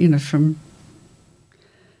 you know, from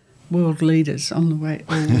world leaders all the way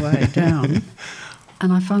down,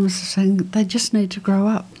 and I find myself saying they just need to grow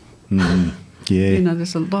up. Yeah. You know,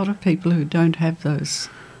 there's a lot of people who don't have those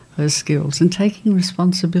skills, and taking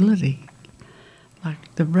responsibility,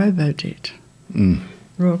 like the robo-debt.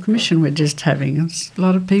 Royal Commission we're just having. A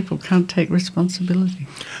lot of people can't take responsibility.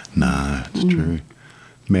 No, it's true.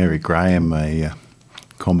 Mary Graham, a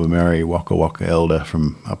Kombumerri Waka Waka elder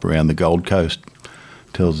from up around the Gold Coast,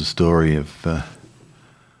 tells the story of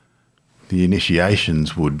the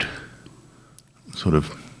initiations would sort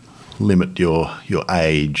of limit your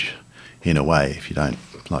age in a way if you don't,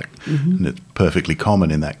 like, and it's perfectly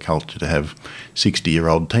common in that culture to have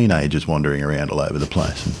 60-year-old teenagers wandering around all over the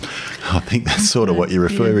place. And I think that's sort of what you're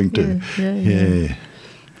referring to.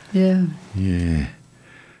 Yeah.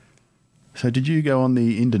 So did you go on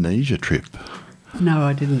the Indonesia trip? No,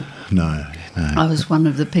 I didn't. No. I was one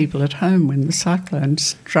of the people at home when the cyclone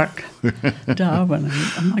struck Darwin. And,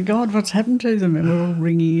 oh, my God, what's happened to them? And we're all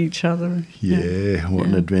ringing each other. Yeah, what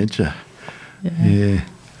an adventure. Yeah.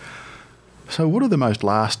 So what are the most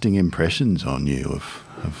lasting impressions on you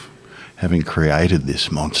of having created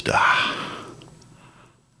this monster?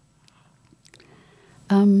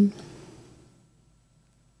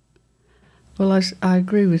 Well, I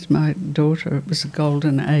agree with my daughter. It was a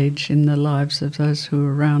golden age in the lives of those who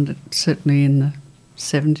were around it, certainly in the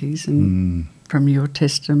 70s, and from your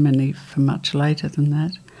testimony for much later than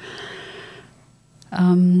that.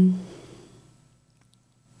 And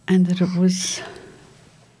that it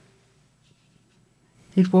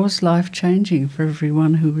was life-changing for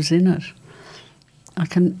everyone who was in it. I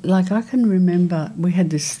can remember we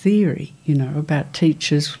had this theory, you know, about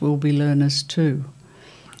teachers will be learners too,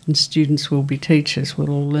 and students will be teachers. We'll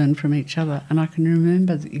all learn from each other. And I can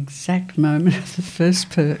remember the exact moment of the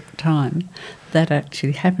first time that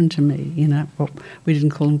actually happened to me. You know, well, we didn't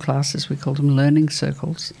call them classes; we called them learning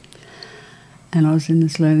circles. And I was in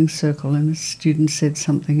this learning circle, and the student said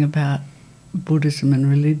something about Buddhism and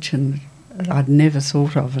religion that I'd never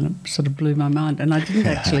thought of, and it sort of blew my mind. And I didn't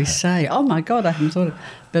actually say, oh, my God, I hadn't thought of it.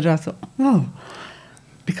 But I thought,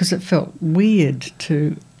 because it felt weird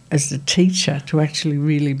as the teacher, to actually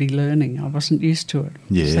really be learning. I wasn't used to it.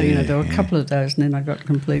 Yeah, so, you know, there were a couple of those, and then I got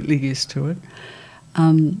completely used to it.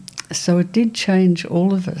 So it did change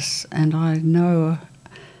all of us, and I know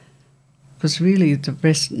because really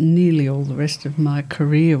nearly all the rest of my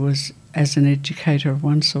career was as an educator of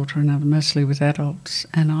one sort or another, mostly with adults.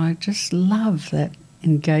 And I just love that,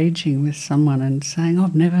 engaging with someone and saying,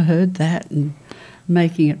 I've never heard that, and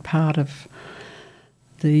making it part of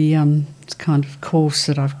the kind of course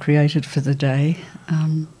that I've created for the day.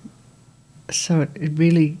 So it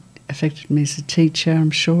really affected me as a teacher.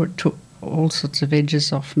 I'm sure it took all sorts of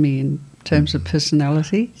edges off me in terms of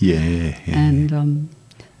personality. Yeah. And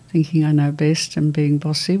thinking I know best and being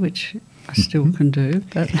bossy, which I still can do,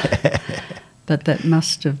 but that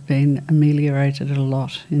must have been ameliorated a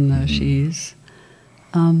lot in those years.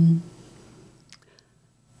 I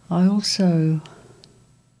also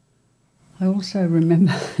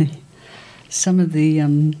remember some of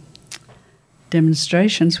the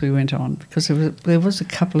demonstrations we went on, because there was a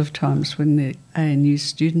couple of times when the ANU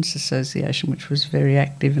Students Association, which was very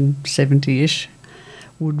active and 70-ish,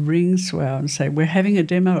 would ring SWOW and say, we're having a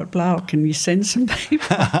demo at Blau, can you send some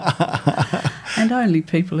people? And only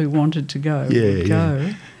people who wanted to go would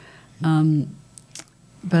go.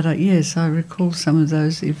 But yes, I recall some of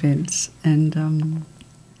those events, and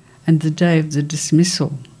the day of the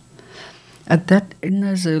dismissal. In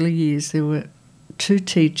those early years, there were 2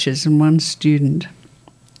 teachers and 1 student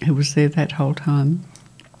who was there that whole time.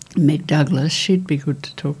 Meg Douglas, she'd be good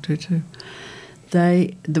to talk to too.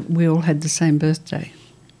 We all had the same birthday.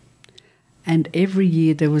 And every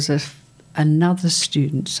year there was another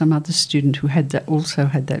student, some other student who also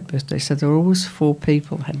had that birthday. So there were always 4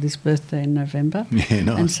 people had this birthday in November. Yeah,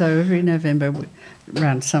 nice. And so every November,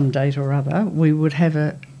 around some date or other, we would have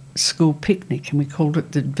a school picnic, and we called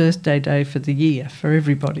it the birthday day for the year for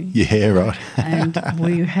everybody. Yeah, right. And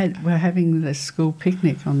we're having the school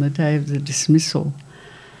picnic on the day of the dismissal.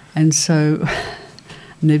 And so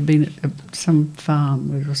there'd been some farm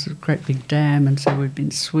where there was a great big dam, and so we'd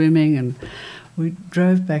been swimming, and we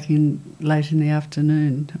drove back in late in the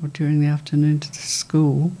afternoon or during the afternoon to the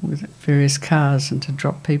school with various cars and to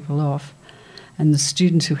drop people off. And the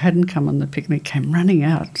students who hadn't come on the picnic came running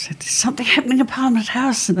out and said, there's something happening at Parliament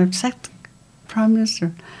House, and they've sacked the Prime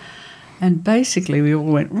Minister. And basically we all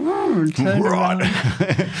went, and turned around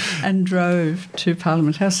and drove to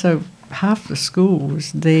Parliament House. So half the school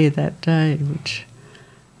was there that day, which,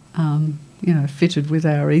 fitted with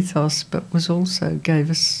our ethos, but was also gave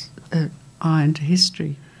us an eye into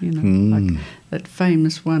history, like that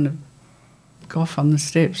famous one of Gough on the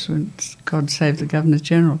steps when God Save the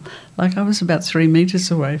Governor-General. Like, I was about 3 metres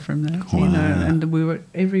away from that, wow. And we were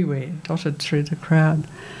everywhere, dotted through the crowd.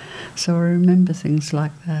 So I remember things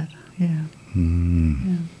like that, yeah.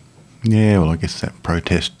 Yeah, well, I guess that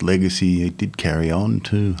protest legacy did carry on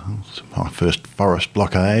too. My first forest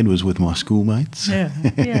blockade was with my schoolmates. Yeah.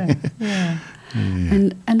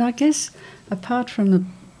 And I guess apart from the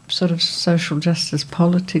sort of social justice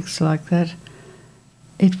politics like that,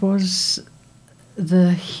 it was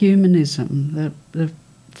the humanism, the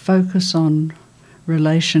focus on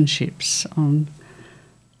relationships, on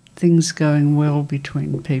things going well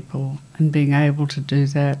between people, and being able to do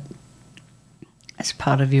that as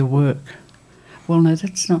part of your work. Well, no,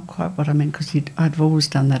 that's not quite what I meant, because I'd always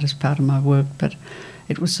done that as part of my work, but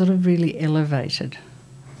it was sort of really elevated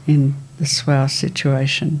in the SWOW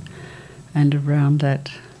situation and around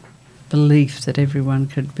that belief that everyone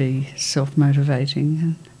could be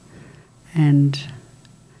self-motivating and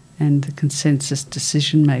the consensus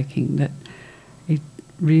decision-making, that it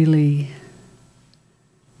really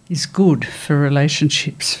is good for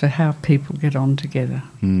relationships, for how people get on together.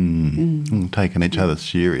 Taking each other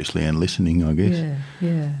seriously and listening, I guess.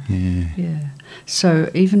 Yeah. So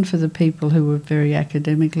even for the people who were very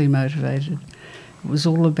academically motivated, it was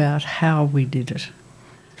all about how we did it,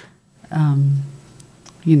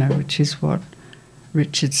 which is what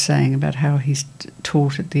Richard's saying about how he's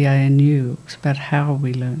taught at the ANU. It's about how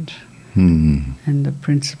we learnt and the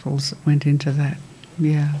principles that went into that.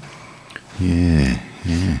 Yeah.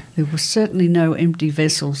 There were certainly no empty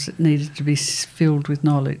vessels that needed to be filled with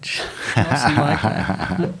knowledge. It wasn't like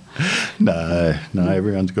that. No,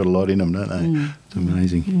 everyone's got a lot in them, don't they? It's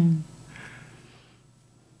amazing.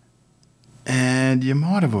 And you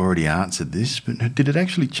might have already answered this, but did it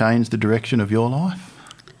actually change the direction of your life?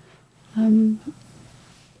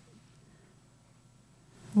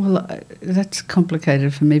 Well, that's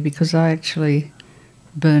complicated for me, because I actually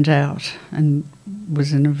burnt out and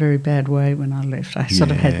was in a very bad way when I left. I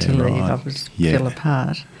sort of had to leave. Right. I fell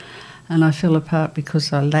apart. And I fell apart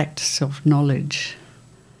because I lacked self-knowledge.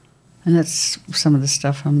 And that's some of the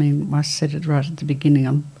stuff, I said it right at the beginning,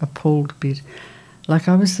 I'm appalled a bit. Like,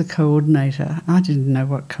 I was the co-ordinator. I didn't know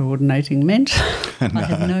what coordinating meant. I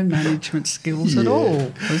had no management skills at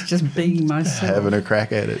all. I was just being myself. Having a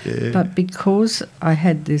crack at it, yeah. But because I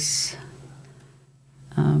had this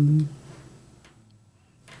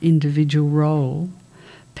individual role,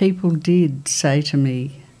 people did say to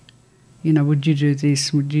me, would you do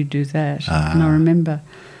this, would you do that? And I remember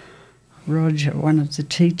Roger, one of the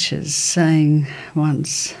teachers, saying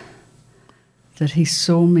once that he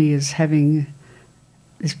saw me as having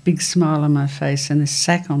this big smile on my face and a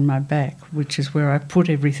sack on my back, which is where I put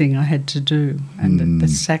everything I had to do, and the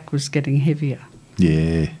sack was getting heavier.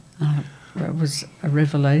 Yeah. It was a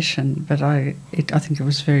revelation, but I think it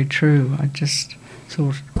was very true. I just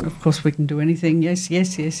thought, of course we can do anything, yes.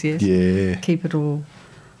 Yeah. Keep it all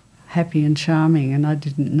happy and charming, and I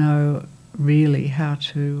didn't know really how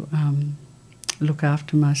to look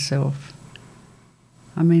after myself.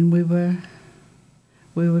 I mean, we were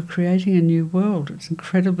creating a new world. It's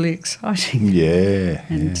incredibly exciting. Yeah.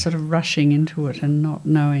 And sort of rushing into it and not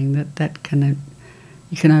knowing that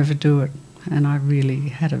you can overdo it. And I really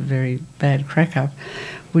had a very bad crack up,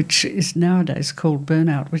 which is nowadays called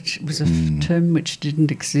burnout, which was a term which didn't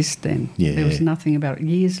exist then. Yeah. There was nothing about it.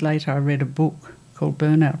 Years later I read a book called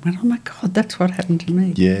Burnout. I went, oh my God, that's what happened to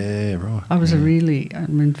me. Yeah, right. I was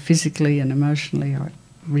physically and emotionally, I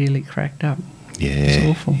really cracked up. Yeah. It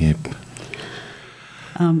was awful. Yep.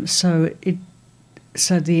 So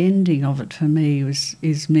the ending of it for me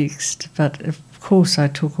is mixed, but of course I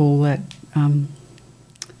took all that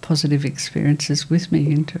positive experiences with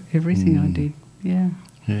me into everything I did. Yeah.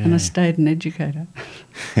 And I stayed an educator.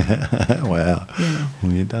 Wow. Yeah.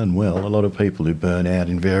 Well, you've done well. A lot of people who burn out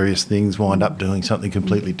in various things wind up doing something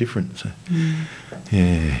completely different. So,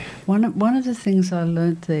 yeah. One of the things I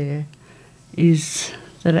learnt there is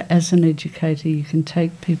that as an educator you can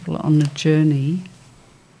take people on a journey,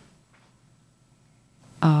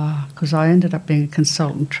 because I ended up being a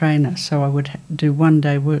consultant trainer, so I would do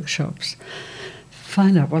one-day workshops,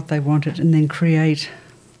 find out what they wanted and then create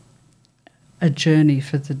a journey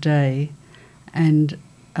for the day, and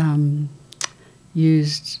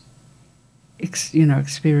used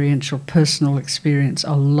experiential, personal experience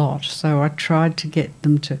a lot. So I tried to get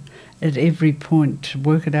them to, at every point, to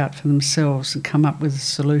work it out for themselves and come up with a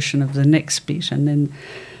solution of the next bit. And then,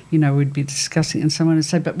 we'd be discussing, and someone would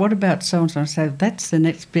say, but what about so-and-so? I'd say, that's the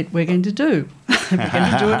next bit we're going to do. We're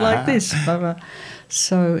going to do it like this.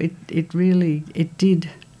 So it did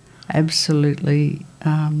absolutely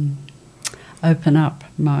open up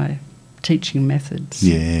my teaching methods.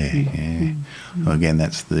 Yeah. Well, again,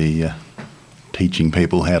 that's the teaching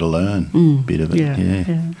people how to learn bit of it.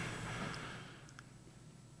 Yeah.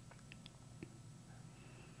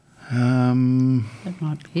 That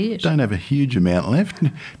might be it. Don't have a huge amount left.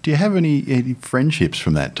 Do you have any friendships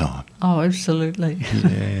from that time? Oh, absolutely.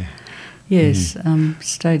 Yeah. Yes,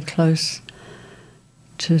 stayed close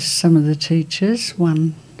to some of the teachers,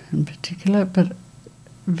 one in particular, but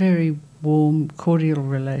very warm, cordial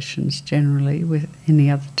relations generally with any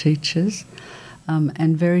other teachers,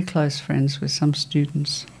 and very close friends with some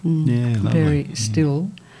students. Yeah, lovely. Very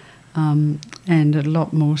still, and a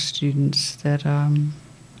lot more students that I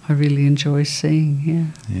really enjoy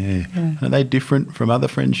seeing. Yeah. Are they different from other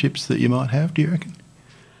friendships that you might have, do you reckon?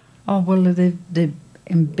 Oh, well, they're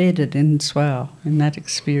embedded in SWOW, in that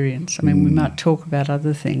experience. I mean, we might talk about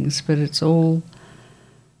other things, but it all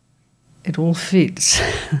fits.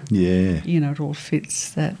 Yeah. It all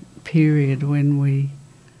fits that period when we,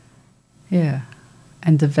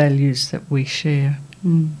 and the values that we share.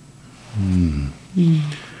 And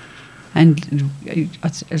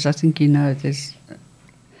as I think there's,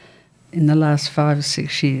 in the last 5 or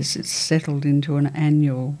 6 years, it's settled into an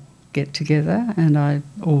annual get-together, and I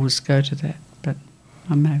always go to that, but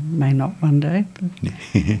I may not one day. But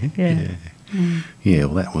Yeah,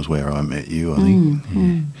 well, that was where I met you, I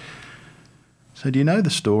think. So do you know the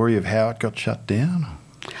story of how it got shut down?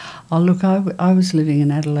 Oh, look, I was living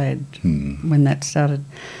in Adelaide when that started.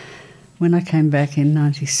 When I came back in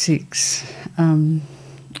 96,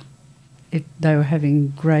 they were having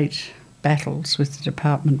great battles with the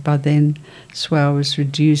department. By then, SWOW was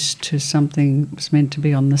reduced to something that was meant to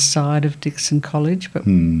be on the side of Dickson College, but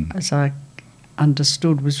as I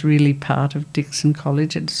understood, was really part of Dickson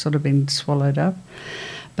College. It had sort of been swallowed up.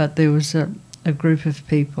 But there was a group of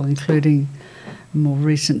people, including a more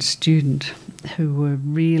recent student, who were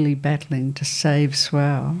really battling to save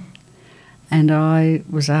SWOW. And I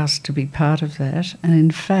was asked to be part of that. And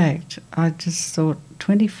in fact, I just thought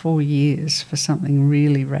 24 years for something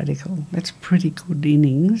really radical. That's pretty good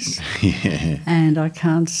innings. Yeah. And I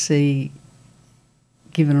can't see,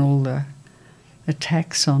 given all the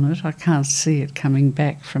attacks on it, I can't see it coming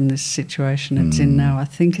back from this situation it's in now. I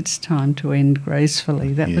think it's time to end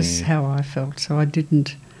gracefully. That was how I felt. So I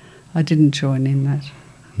didn't join in that.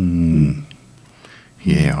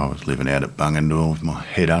 Yeah, I was living out at Bungendore with my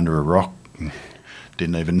head under a rock.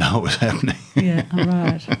 Didn't even know it was happening. Yeah,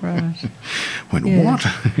 right. Went, what?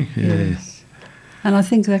 Yes. And I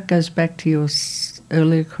think that goes back to your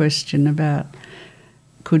earlier question about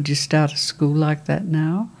could you start a school like that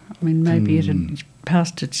now? I mean, maybe it had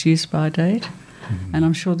passed its use-by date, and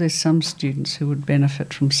I'm sure there's some students who would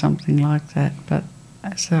benefit from something like that, but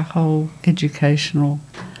as a whole educational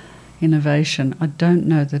innovation, I don't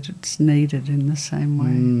know that it's needed in the same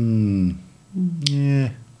way. Yeah.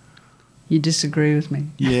 You disagree with me?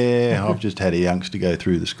 Yeah, I've just had a youngster go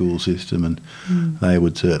through the school system, and they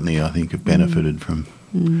would certainly, I think, have benefited from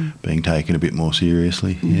being taken a bit more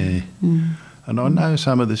seriously. Yeah. And I know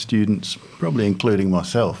some of the students, probably including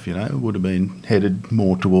myself, you know, would have been headed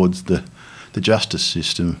more towards the justice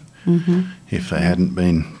system if they hadn't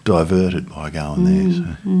been diverted by going there.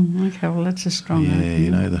 So. Okay, well, that's a strong Yeah,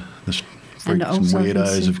 you know, the freaks and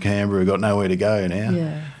weirdos of Canberra got nowhere to go now.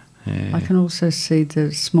 Yeah. I can also see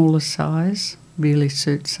the smaller size really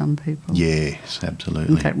suits some people. Yes,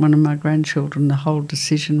 absolutely. In fact, one of my grandchildren, the whole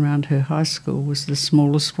decision around her high school was the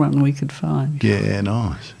smallest one we could find. Yeah,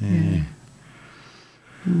 nice. Yeah.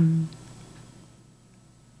 And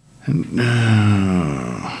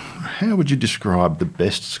how would you describe the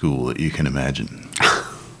best school that you can imagine?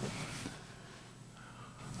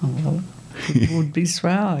 Well, it would be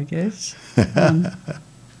SWOW, I guess.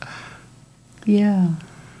 Yeah.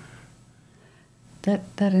 That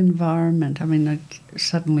environment, I mean,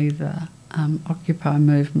 suddenly the Occupy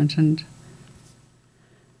movement and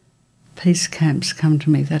peace camps come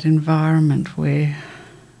to me, that environment where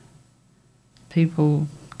people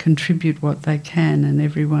contribute what they can and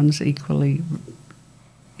everyone's equally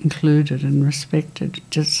included and respected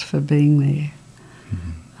just for being there.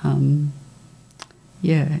 And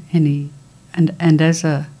as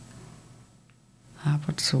a,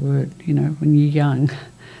 what's the word, you know, when you're young,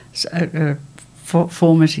 a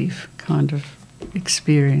formative kind of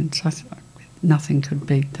experience. Nothing could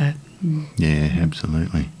beat that. Yeah,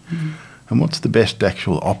 absolutely. And what's the best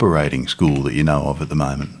actual operating school that you know of at the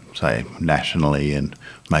moment, say nationally and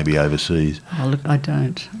maybe overseas? Oh, look, I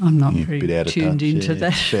don't. I'm not very tuned into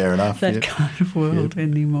that. Fair enough. That kind of world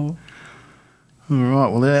anymore. All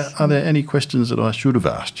right. Well, are there any questions that I should have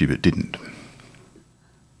asked you but didn't?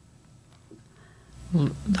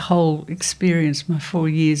 Well, the whole experience, my 4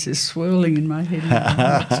 years, is swirling in my head.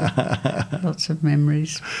 Lots of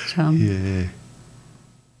memories. But,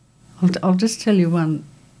 I'll just tell you one.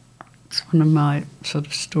 It's one of my sort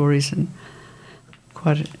of stories, and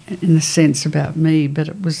quite in a sense about me, but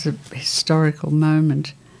it was a historical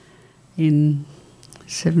moment in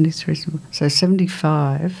 73. So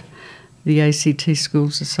 75, the ACT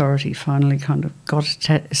Schools Authority finally kind of got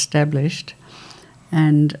established,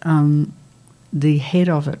 and the head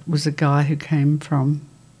of it was a guy who came from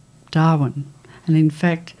Darwin, and in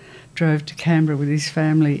fact drove to Canberra with his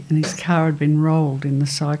family, and his car had been rolled in the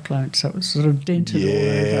cyclone, so it was sort of dented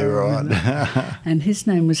all over. Right. And his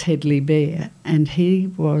name was Headley Bear, and he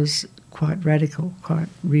was quite radical, quite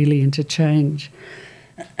really into change.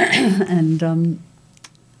 And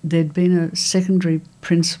there'd been a secondary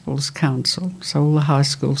principals council, so all the high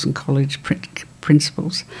schools and college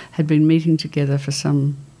principals had been meeting together for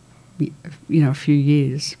a few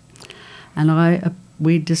years, and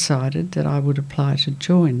we decided that I would apply to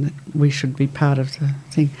join, that we should be part of the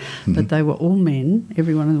thing. But they were all men,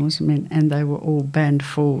 every one of them was men, and they were all band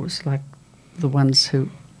fours, like the ones who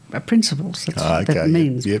are principals. That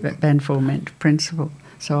means band four meant principal.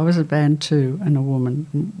 So I was a band two and a woman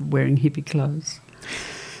wearing hippie clothes.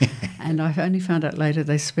 And I only found out later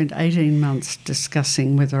they spent 18 months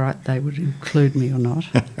discussing whether they would include me or not.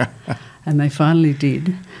 And they finally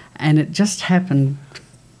did. And it just happened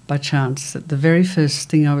by chance that the very first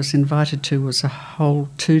thing I was invited to was a whole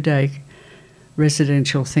 2-day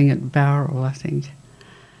residential thing at Bowral, I think.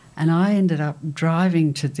 And I ended up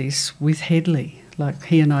driving to this with Headley. Like,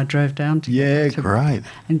 he and I drove down together. Yeah, great.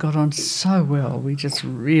 And got on so well. We just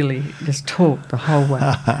really talked the whole way.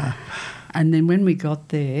 And then when we got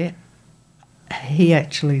there, he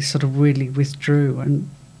actually sort of really withdrew and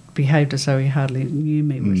behaved as though he hardly knew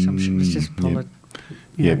me, which I'm sure was just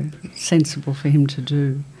sensible for him to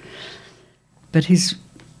do. But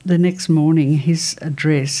the next morning, his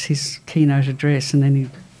address, his keynote address, and then he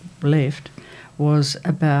left, was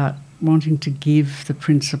about wanting to give the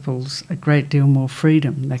principals a great deal more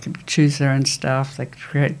freedom. They could choose their own staff, they could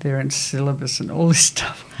create their own syllabus and all this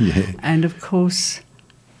stuff. Yeah. And, of course,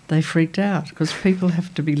 they freaked out because people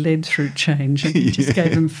have to be led through change, and he just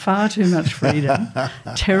gave them far too much freedom,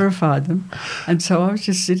 terrified them. And so I was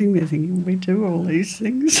just sitting there thinking, we do all these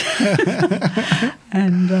things.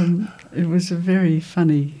 And it was a very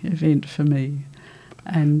funny event for me.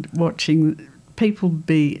 And watching people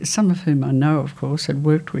some of whom I know, of course, had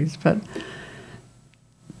worked with, but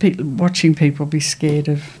watching people be scared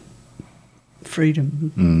of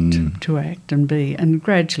freedom to act and be. And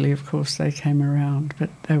gradually, of course, they came around, but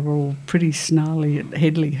they were all pretty snarly at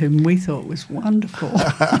Headley, whom we thought was wonderful.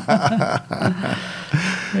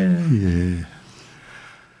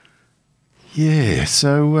 Yeah,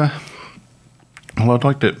 so, well, I'd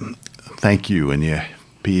like to thank you and your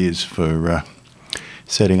peers for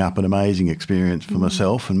setting up an amazing experience for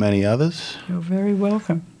myself and many others. You're very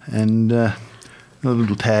welcome. And a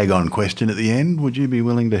little tag-on question at the end. Would you be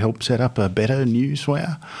willing to help set up a better new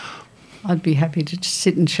SWOW? I'd be happy to just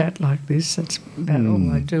sit and chat like this. That's about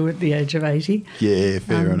all I do at the age of 80. Yeah,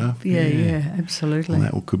 fair enough. Yeah, absolutely.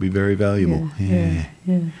 Well, that could be very valuable. Yeah.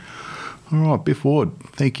 All right, Biff Ward,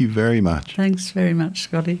 thank you very much. Thanks very much,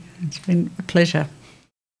 Scotty. It's been a pleasure.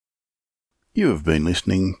 You have been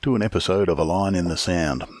listening to an episode of A Line in the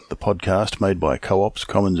Sound, the podcast made by Co-ops,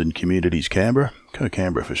 Commons and Communities Canberra,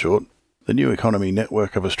 Co-Canberra for short, the New Economy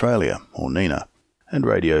Network of Australia, or NENA, and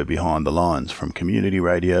Radio Behind the Lines from Community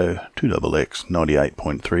Radio 2XX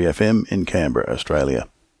 98.3 FM in Canberra, Australia.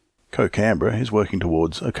 Co-Canberra is working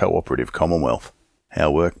towards a cooperative Commonwealth. Our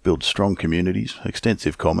work builds strong communities,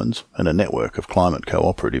 extensive commons, and a network of climate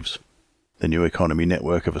cooperatives. The New Economy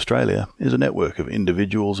Network of Australia is a network of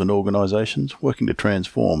individuals and organisations working to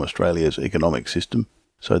transform Australia's economic system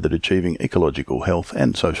so that achieving ecological health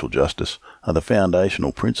and social justice are the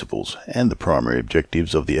foundational principles and the primary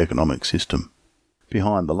objectives of the economic system.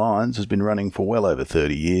 Behind the Lines has been running for well over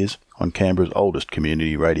 30 years on Canberra's oldest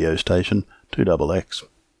community radio station, 2XX.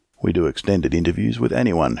 We do extended interviews with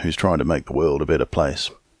anyone who's trying to make the world a better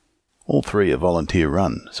place. All three are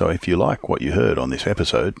volunteer-run, so if you like what you heard on this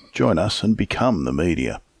episode, join us and become the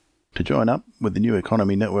media. To join up with the New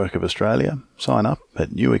Economy Network of Australia, sign up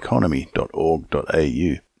at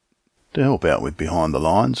neweconomy.org.au. To help out with Behind the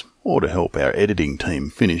Lines, or to help our editing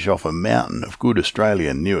team finish off a mountain of good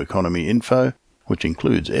Australian New Economy info, which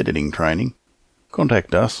includes editing training,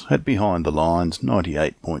 contact us at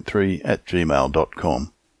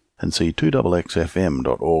behindthelines98.3@gmail.com. and see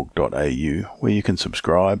 2xxfm.org.au, where you can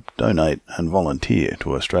subscribe, donate and volunteer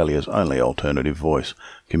to Australia's only alternative voice,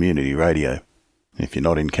 community radio. If you're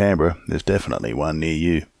not in Canberra, there's definitely one near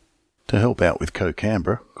you. To help out with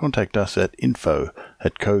Co-Canberra, contact us at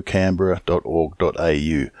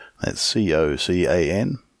info@cocanberra.org.au. That's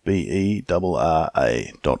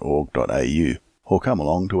COCANBERRA.org.au. Or come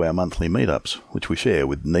along to our monthly meetups, which we share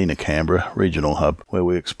with NENA Canberra Regional Hub, where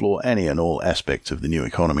we explore any and all aspects of the new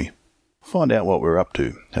economy. Find out what we're up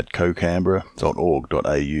to at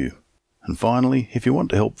cocanberra.org.au. And finally, if you want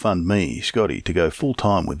to help fund me, Scotty, to go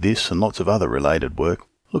full-time with this and lots of other related work,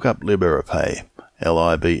 look up Liberapay,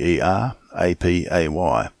 LIBERAPAY,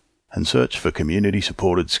 and search for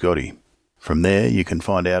Community-Supported Scotty. From there, you can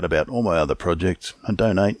find out about all my other projects and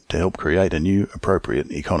donate to help create a new,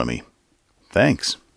 appropriate economy. Thanks.